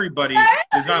yes, everybody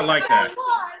is not like that,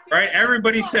 right?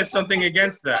 Everybody said something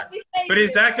against that. But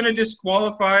is that going to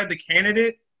disqualify the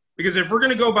candidate? Because if we're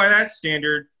going to go by that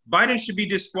standard, Biden should be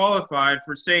disqualified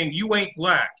for saying you ain't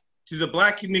black to the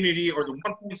black community or the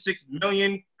 1.6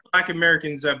 million black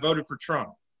Americans that voted for Trump,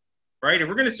 right? If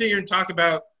we're going to sit here and talk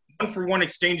about one-for-one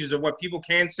exchanges of what people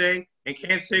can say and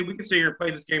can't say, we can sit here and play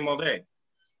this game all day,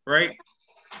 right?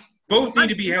 Both need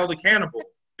to be held accountable.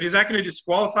 Is that going to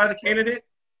disqualify the candidate?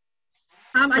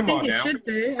 I think it should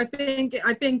do. I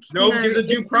think. No, because of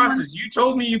due process. You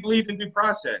told me you believe in due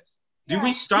process. Do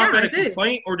we stop at a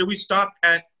complaint, or do we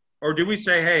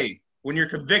say, hey, when you're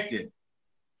convicted,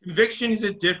 conviction is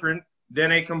different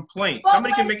than a complaint.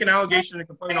 Somebody can make an allegation and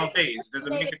complain all day. It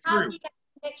doesn't make it true. How do you get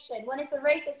conviction? When it's a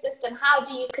racist system, how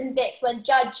do you convict when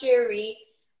judge, jury,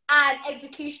 and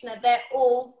executioner, they're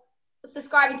all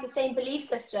subscribing to the same belief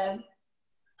system?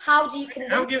 How do you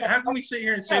convince how can we sit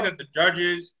here and say that the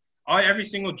judges, every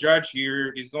single judge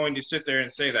here is going to sit there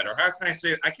and say that? Or how can I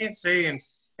say, I can't say and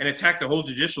attack the whole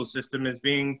judicial system as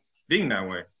being that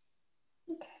way.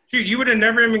 Okay. Shoot, you would have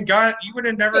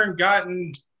never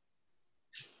gotten,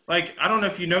 like, I don't know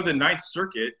if you know the Ninth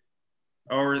Circuit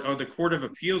or the Court of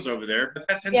Appeals over there, but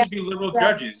that tends to be liberal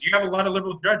judges. You have a lot of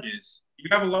liberal judges. You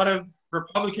have a lot of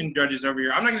Republican judges over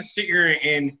here. I'm not going to sit here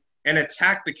and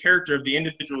attack the character of the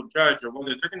individual judge, or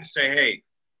whether they're going to say, hey,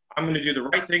 I'm going to do the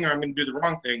right thing or I'm going to do the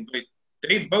wrong thing. But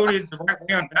they voted the right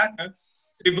way on DACA.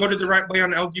 They voted the right way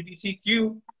on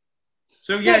LGBTQ.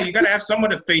 So, you got to have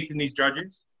somewhat of faith in these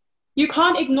judges. You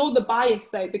can't ignore the bias,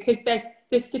 though, because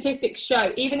the statistics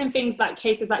show, even in things like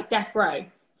cases like death row,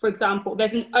 for example,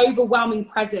 there's an overwhelming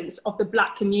presence of the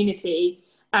black community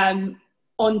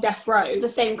on death row. For the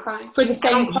same crime. I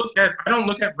don't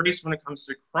look at race when it comes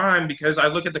to crime, because I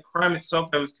look at the crime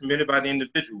itself that was committed by the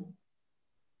individual.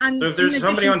 And so if there's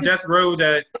somebody on death row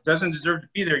that doesn't deserve to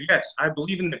be there, yes, I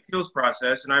believe in the appeals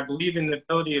process, and I believe in the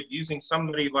ability of using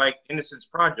somebody like Innocence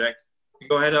Project to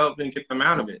go ahead and get them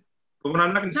out of it. But what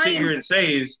I'm not going to sit here and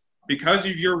say is, because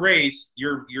of your race,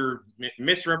 you're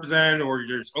misrepresented or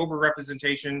there's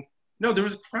overrepresentation. No, there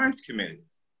was crimes committed.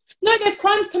 No, there's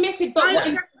crimes committed,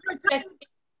 but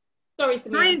sorry,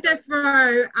 Samir. Tying death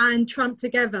row and Trump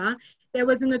together, there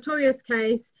was a notorious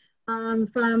case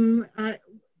from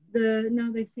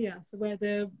Now They See Us, where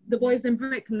the boys in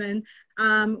Brooklyn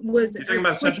was. You're talking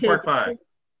about Central Park 5.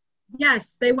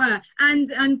 Yes, they were, and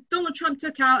Donald Trump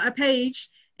took out a page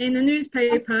in the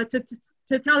newspaper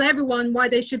to tell everyone why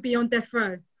they should be on death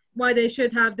row, why they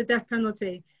should have the death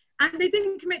penalty, and they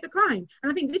didn't commit the crime.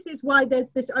 And I think this is why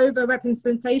there's this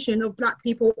over-representation of Black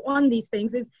people on these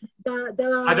things. Is that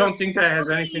there are. I don't think that has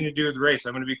anything to do with race.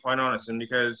 I'm going to be quite honest, and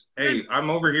because hey, I'm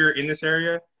over here in this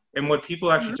area, and what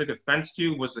people actually took offense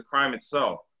to was the crime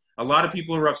itself. A lot of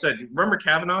people were upset. Remember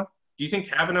Kavanaugh? Do you think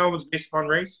Kavanaugh was based upon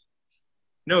race?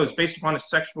 No, it's based upon a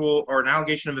sexual or an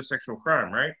allegation of a sexual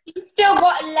crime, right? He still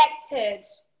got elected.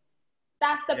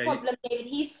 That's the problem, David.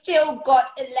 He still got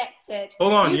elected.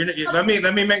 Hold on. Let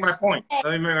me make my point.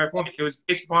 Let me make my point. It was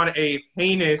based upon a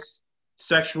heinous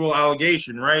sexual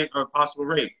allegation, right? Of possible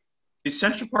rape. The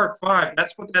Central Park 5,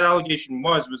 that's what that allegation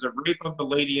was a rape of the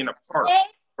lady in a park,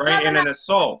 right? And an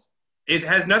assault. It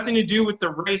has nothing to do with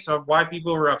the race of why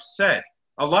people are upset.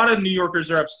 A lot of New Yorkers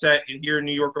are upset here in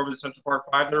New York over the Central Park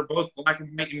 5 that are both Black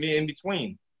and white and in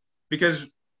between, because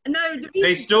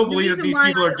they still believe that these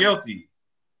people are guilty.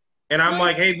 And I'm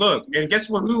like, hey, look, and guess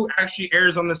what? Who actually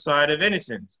errs on the side of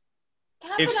innocence?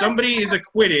 If somebody is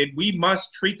acquitted, we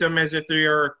must treat them as if they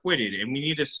are acquitted, and we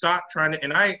need to stop trying to.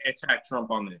 And I attack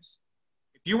Trump on this.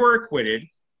 If you were acquitted,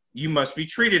 you must be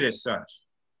treated as such,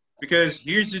 because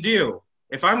here's the deal: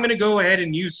 if I'm going to go ahead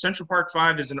and use Central Park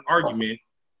 5 as an argument,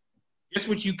 guess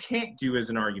what you can't do as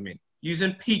an argument? Use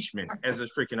impeachment as a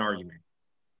freaking argument,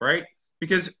 right?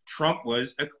 Because Trump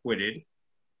was acquitted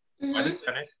by the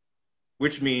Senate,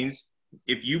 which means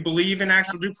if you believe in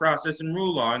actual due process and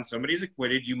rule of law and somebody's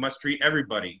acquitted, you must treat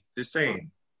everybody the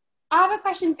same. I have a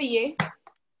question for you.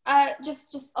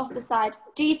 Just off the side,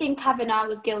 do you think Kavanaugh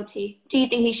was guilty? Do you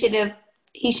think he should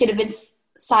have been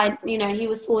signed? You know, he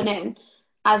was sworn in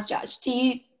as judge.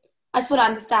 I just want to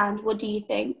understand. What do you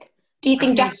think? Do you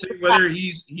think I can't say whether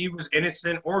he was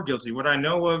innocent or guilty? What I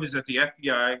know of is that the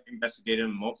FBI investigated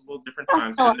him multiple different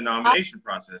times in the nomination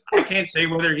process. I can't say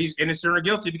whether he's innocent or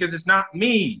guilty because it's not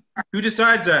me who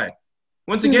decides that.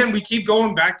 Once again, we keep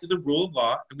going back to the rule of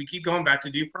law and we keep going back to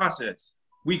due process.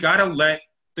 We got to let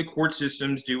the court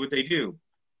systems do what they do.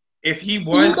 If he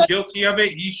was guilty of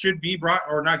it, he should be brought,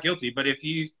 or not guilty, but if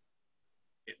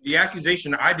the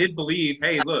accusation, I did believe,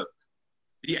 hey, look,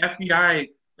 the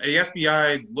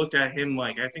FBI looked at him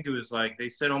like, I think it was like, they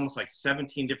said almost like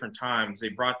 17 different times. They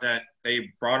brought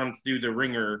him through the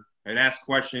ringer and asked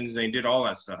questions and they did all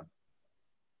that stuff.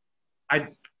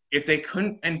 If they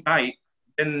couldn't indict,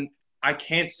 then I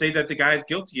can't say that the guy's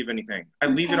guilty of anything. I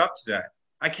leave it up to that.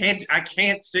 I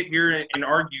can't sit here and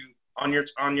argue on your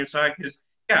side because,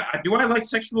 yeah, do I like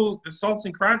sexual assaults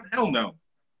and crime? Hell no.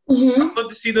 I'd love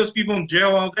to see those people in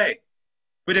jail all day.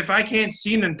 But if I can't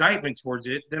see an indictment towards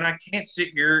it, then I can't sit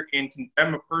here and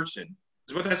condemn a person.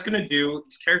 Because what that's going to do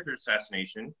is character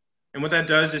assassination. And what that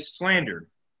does is slander.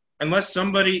 Unless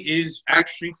somebody is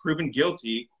actually proven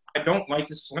guilty, I don't like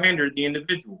to slander the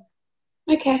individual.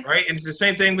 Okay. Right? And it's the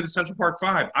same thing with the Central Park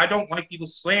 5. I don't like people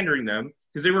slandering them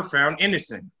because they were found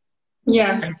innocent.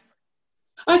 Yeah.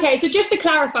 Okay, so just to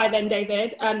clarify then,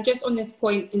 David, just on this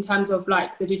point in terms of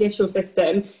like the judicial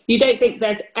system, you don't think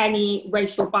there's any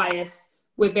racial bias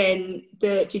within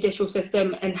the judicial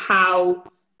system and how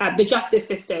the justice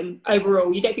system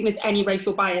overall, you don't think there's any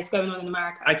racial bias going on in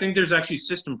America? I think there's actually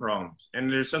system problems.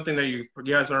 And there's something that you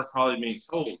guys aren't probably being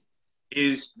told,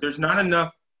 is there's not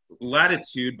enough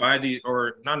latitude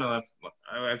there's not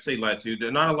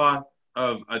a lot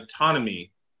of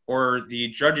autonomy, or the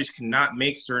judges cannot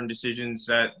make certain decisions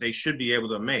that they should be able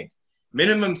to make.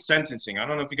 Minimum sentencing, I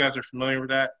don't know if you guys are familiar with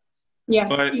that. Yeah.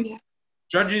 But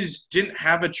judges didn't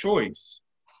have a choice.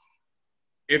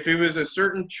 If it was a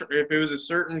certain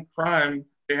crime,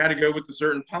 they had to go with a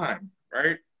certain time,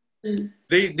 right?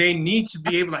 They need to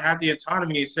be able to have the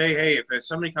autonomy to say, hey, if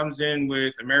somebody comes in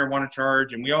with a marijuana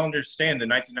charge, and we all understand the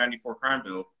 1994 crime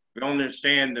bill, we all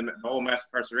understand the whole mass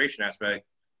incarceration aspect.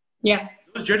 Yeah.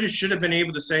 Those judges should have been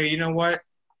able to say, you know what?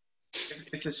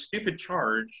 It's a stupid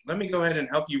charge. Let me go ahead and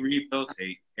help you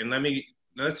rehabilitate, and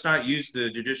let's not use the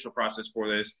judicial process for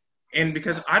this. And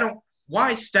because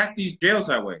why stack these jails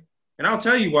that way? And I'll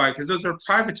tell you why, because those are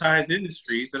privatized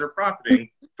industries that are profiting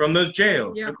from those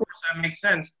jails. Yeah. Of course, that makes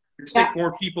sense to stick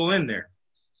more people in there,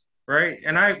 right?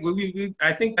 And I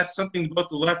think that's something both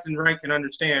the left and right can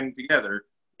understand together,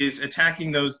 is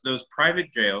attacking those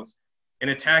private jails and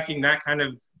attacking that kind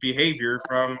of behavior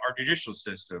from our judicial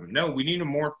system. No, we need a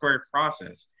more fair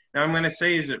process. Now, I'm going to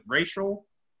say, is it racial?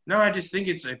 No, I just think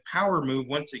it's a power move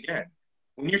once again.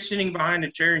 When you're sitting behind a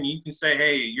chair and you can say,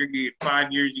 hey, you get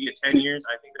 5 years, you get 10 years,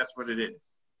 I think that's what it is.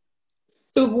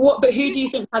 So what? But who do you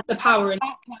think has the power?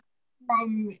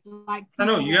 From like I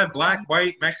don't know. You have black,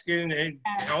 white, Mexican, and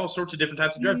all sorts of different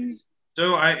types of judges.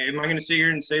 So am I going to sit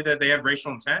here and say that they have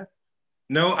racial intent?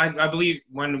 No, I believe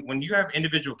when you have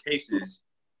individual cases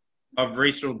of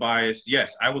racial bias,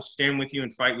 yes, I will stand with you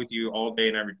and fight with you all day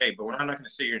and every day. But what I'm not going to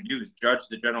sit here and do is judge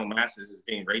the general masses as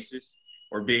being racist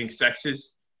or being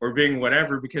sexist or being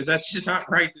whatever, because that's just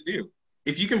not right to do.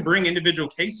 If you can bring individual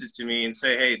cases to me and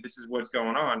say, hey, this is what's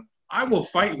going on, I will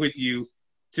fight with you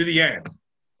to the end,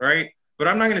 right? But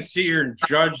I'm not going to sit here and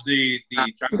judge the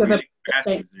gigantic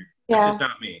masses. That's just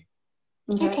not me.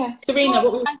 Okay. Serena,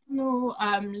 what was personal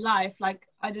life, like,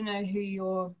 I don't know who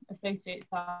your associates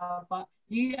are, but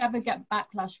do you ever get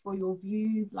backlash for your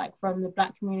views, like from the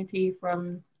Black community,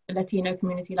 from the Latino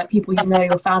community, like people you know,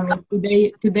 your family?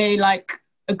 Do they like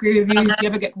agree with you? Do you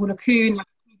ever get called a coon? Like,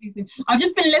 I've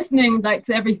just been listening like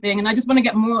to everything, and I just want to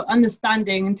get more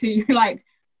understanding into like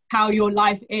how your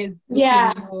life is.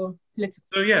 Yeah.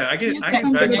 So yeah, I get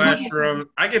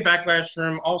backlash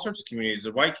from all sorts of communities,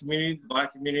 the white community, the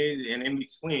Black community, and in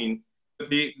between. But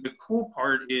the cool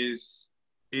part is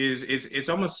it's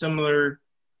almost similar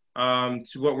to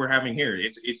what we're having here.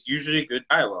 It's usually good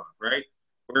dialogue, right?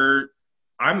 Where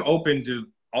I'm open to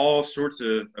all sorts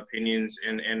of opinions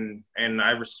and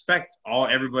I respect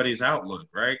everybody's outlook,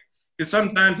 right? Because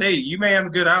sometimes, hey, you may have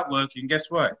a good outlook, and guess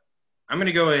what? I'm going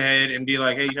to go ahead and be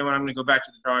like, hey, you know what? I'm going to go back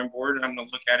to the drawing board and I'm going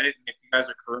to look at it. And if you guys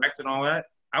are correct and all that,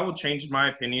 I will change my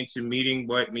opinion to meeting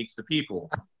what meets the people,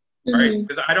 right?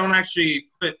 Because I don't actually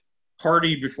put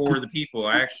party before the people.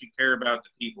 I actually care about the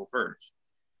people first,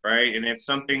 right? And if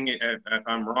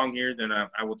I'm wrong here, then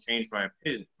I will change my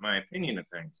opinion of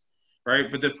things, right?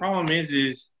 But the problem is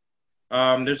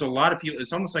there's a lot of people.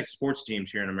 It's almost like sports teams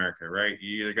here in America, right?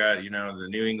 You either got, the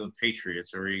New England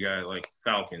Patriots, or you got like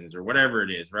Falcons or whatever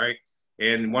it is, right?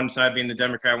 And one side being the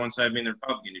Democrat, one side being the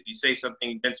Republican. If you say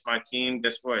something against my team,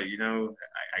 guess what?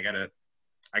 I gotta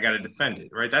defend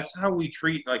it, right? That's how we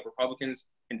treat like Republicans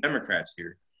and Democrats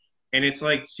here. And it's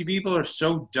like, see, people are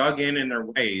so dug in their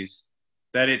ways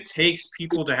that it takes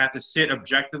people to have to sit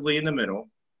objectively in the middle,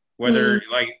 whether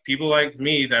like people like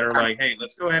me that are like, hey,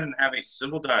 let's go ahead and have a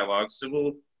civil dialogue,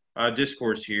 civil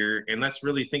discourse here, and let's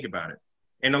really think about it.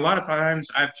 And a lot of times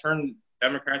I've turned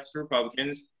Democrats to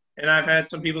Republicans, and I've had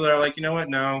some people that are like, you know what,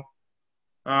 no,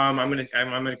 I'm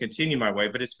gonna continue my way,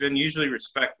 but it's been usually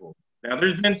respectful. Now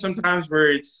there's been some times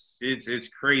where it's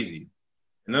crazy,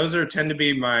 and those tend to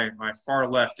be my far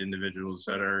left individuals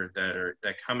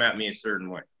that come at me a certain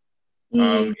way.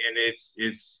 And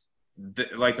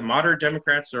like the moderate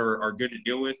Democrats are good to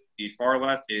deal with. The far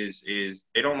left is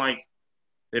they don't like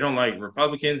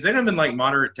Republicans. They don't even like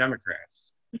moderate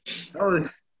Democrats.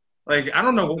 Like, I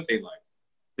don't know what they like.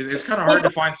 It's kind of hard to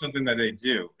find something that they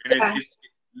do. And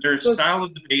their style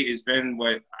of debate has been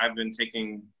what I've been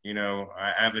taking,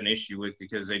 I have an issue with,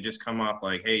 because they just come off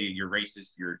like, hey, you're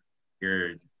racist, you're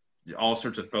all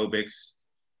sorts of phobics,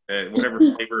 whatever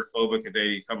flavor phobic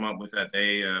they come up with that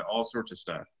day, all sorts of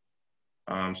stuff.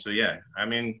 So yeah, I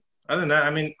mean, other than that, I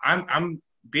mean, I'm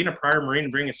being a prior Marine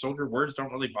and being a soldier, words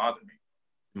don't really bother me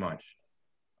much.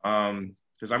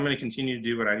 Because I'm going to continue to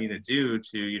do what I need to do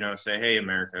to, say, hey,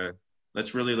 America,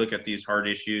 let's really look at these hard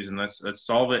issues and let's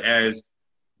solve it as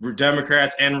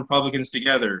Democrats and Republicans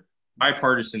together,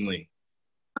 bipartisanly,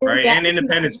 right? Yeah. And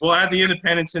independents. We'll add the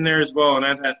independents in there as well, and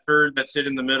add that third that sit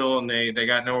in the middle and they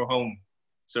got no home.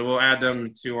 So we'll add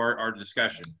them to our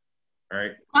discussion.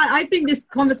 Right. I think this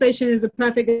conversation is a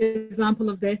perfect example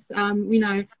of this.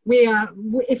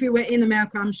 If we were in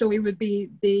America, I'm sure we would be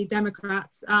the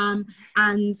Democrats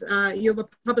and you're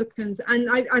Republicans. And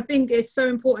I think it's so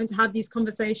important to have these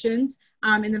conversations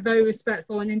in a very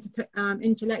respectful and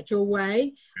intellectual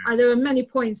way. There are many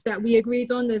points that we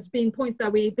agreed on. There's been points that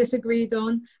we disagreed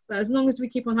on. But as long as we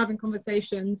keep on having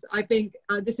conversations, I think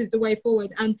this is the way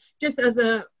forward. And just as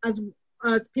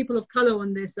people of color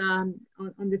on this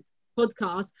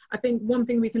podcast, I think one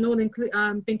thing we can all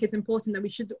think is important, that we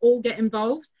should all get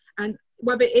involved, and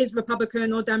whether it is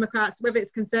Republican or Democrats, whether it's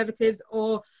Conservatives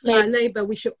or Labour,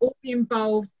 we should all be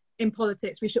involved in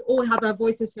politics. We should all have our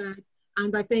voices heard,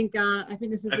 and I think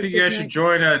this is. I think you guys should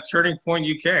join Turning Point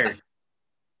UK.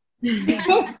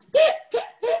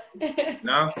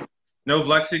 No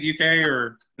Brexit UK,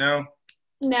 or no?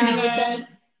 No, we don't.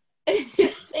 Thank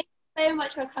you so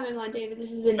much for coming on, David.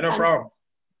 This has been no problem.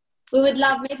 We would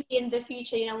love, maybe in the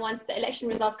future, once the election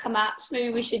results come out,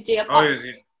 maybe we should do a part.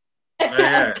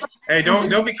 Yeah. Hey,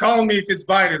 don't be calling me if it's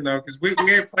Biden, though, because we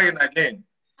ain't playing that game.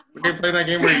 We ain't playing that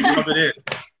game where you rub it in.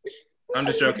 I'm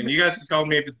just joking. You guys can call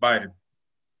me if it's Biden.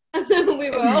 We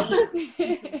will.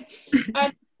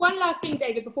 one last thing,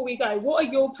 David, before we go. What are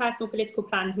your personal political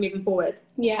plans moving forward?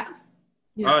 Yeah.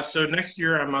 So next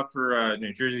year I'm up for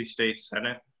New Jersey State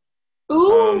Senate.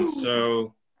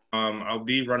 Ooh. I'll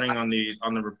be running on the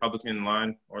Republican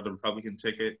line or the Republican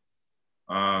ticket.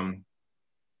 Once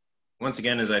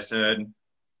again, as I said,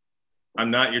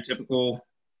 I'm not your typical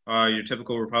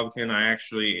Republican. I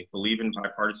actually believe in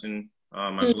bipartisan.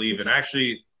 I believe in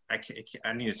actually.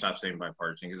 I need to stop saying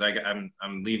bipartisan because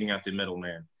I'm leaving out the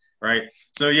middleman, right?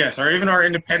 So yes, even our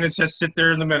independents that sit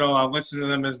there in the middle, I'll listen to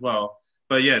them as well.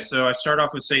 But yeah, so I start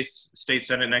off with state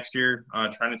senate next year,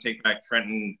 trying to take back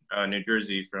Trenton, New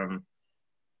Jersey from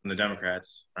the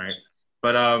Democrats, right?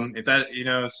 But if that,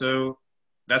 so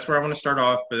that's where I want to start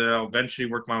off. But I'll eventually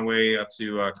work my way up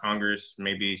to Congress,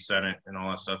 maybe Senate, and all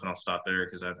that stuff, and I'll stop there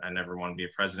because I never want to be a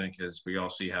president because we all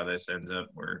see how this ends up.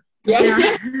 Where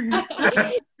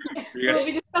We'll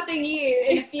be discussing you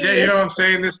in a few you years. know what I'm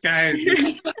saying? This guy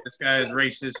is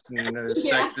racist and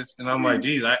sexist, and I'm like,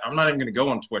 geez, I'm not even going to go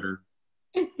on Twitter.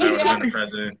 I would have been the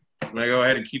president. I'm going to go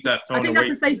ahead and keep that phone away. I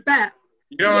think that's a safe bet.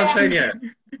 You know what I'm saying? Yeah.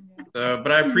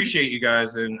 But I appreciate you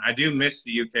guys, and I do miss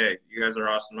the UK. You guys are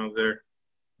awesome over there.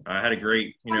 I had a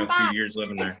great, few years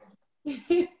living there.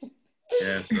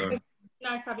 Yeah, so.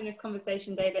 Nice having this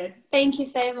conversation, David. Thank you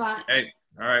so much. Hey,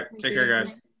 all right. Take care,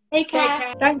 guys. Take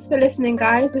care. Thanks for listening,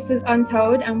 guys. This was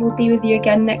Untold, and we'll be with you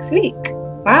again next week.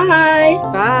 Bye.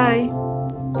 Bye.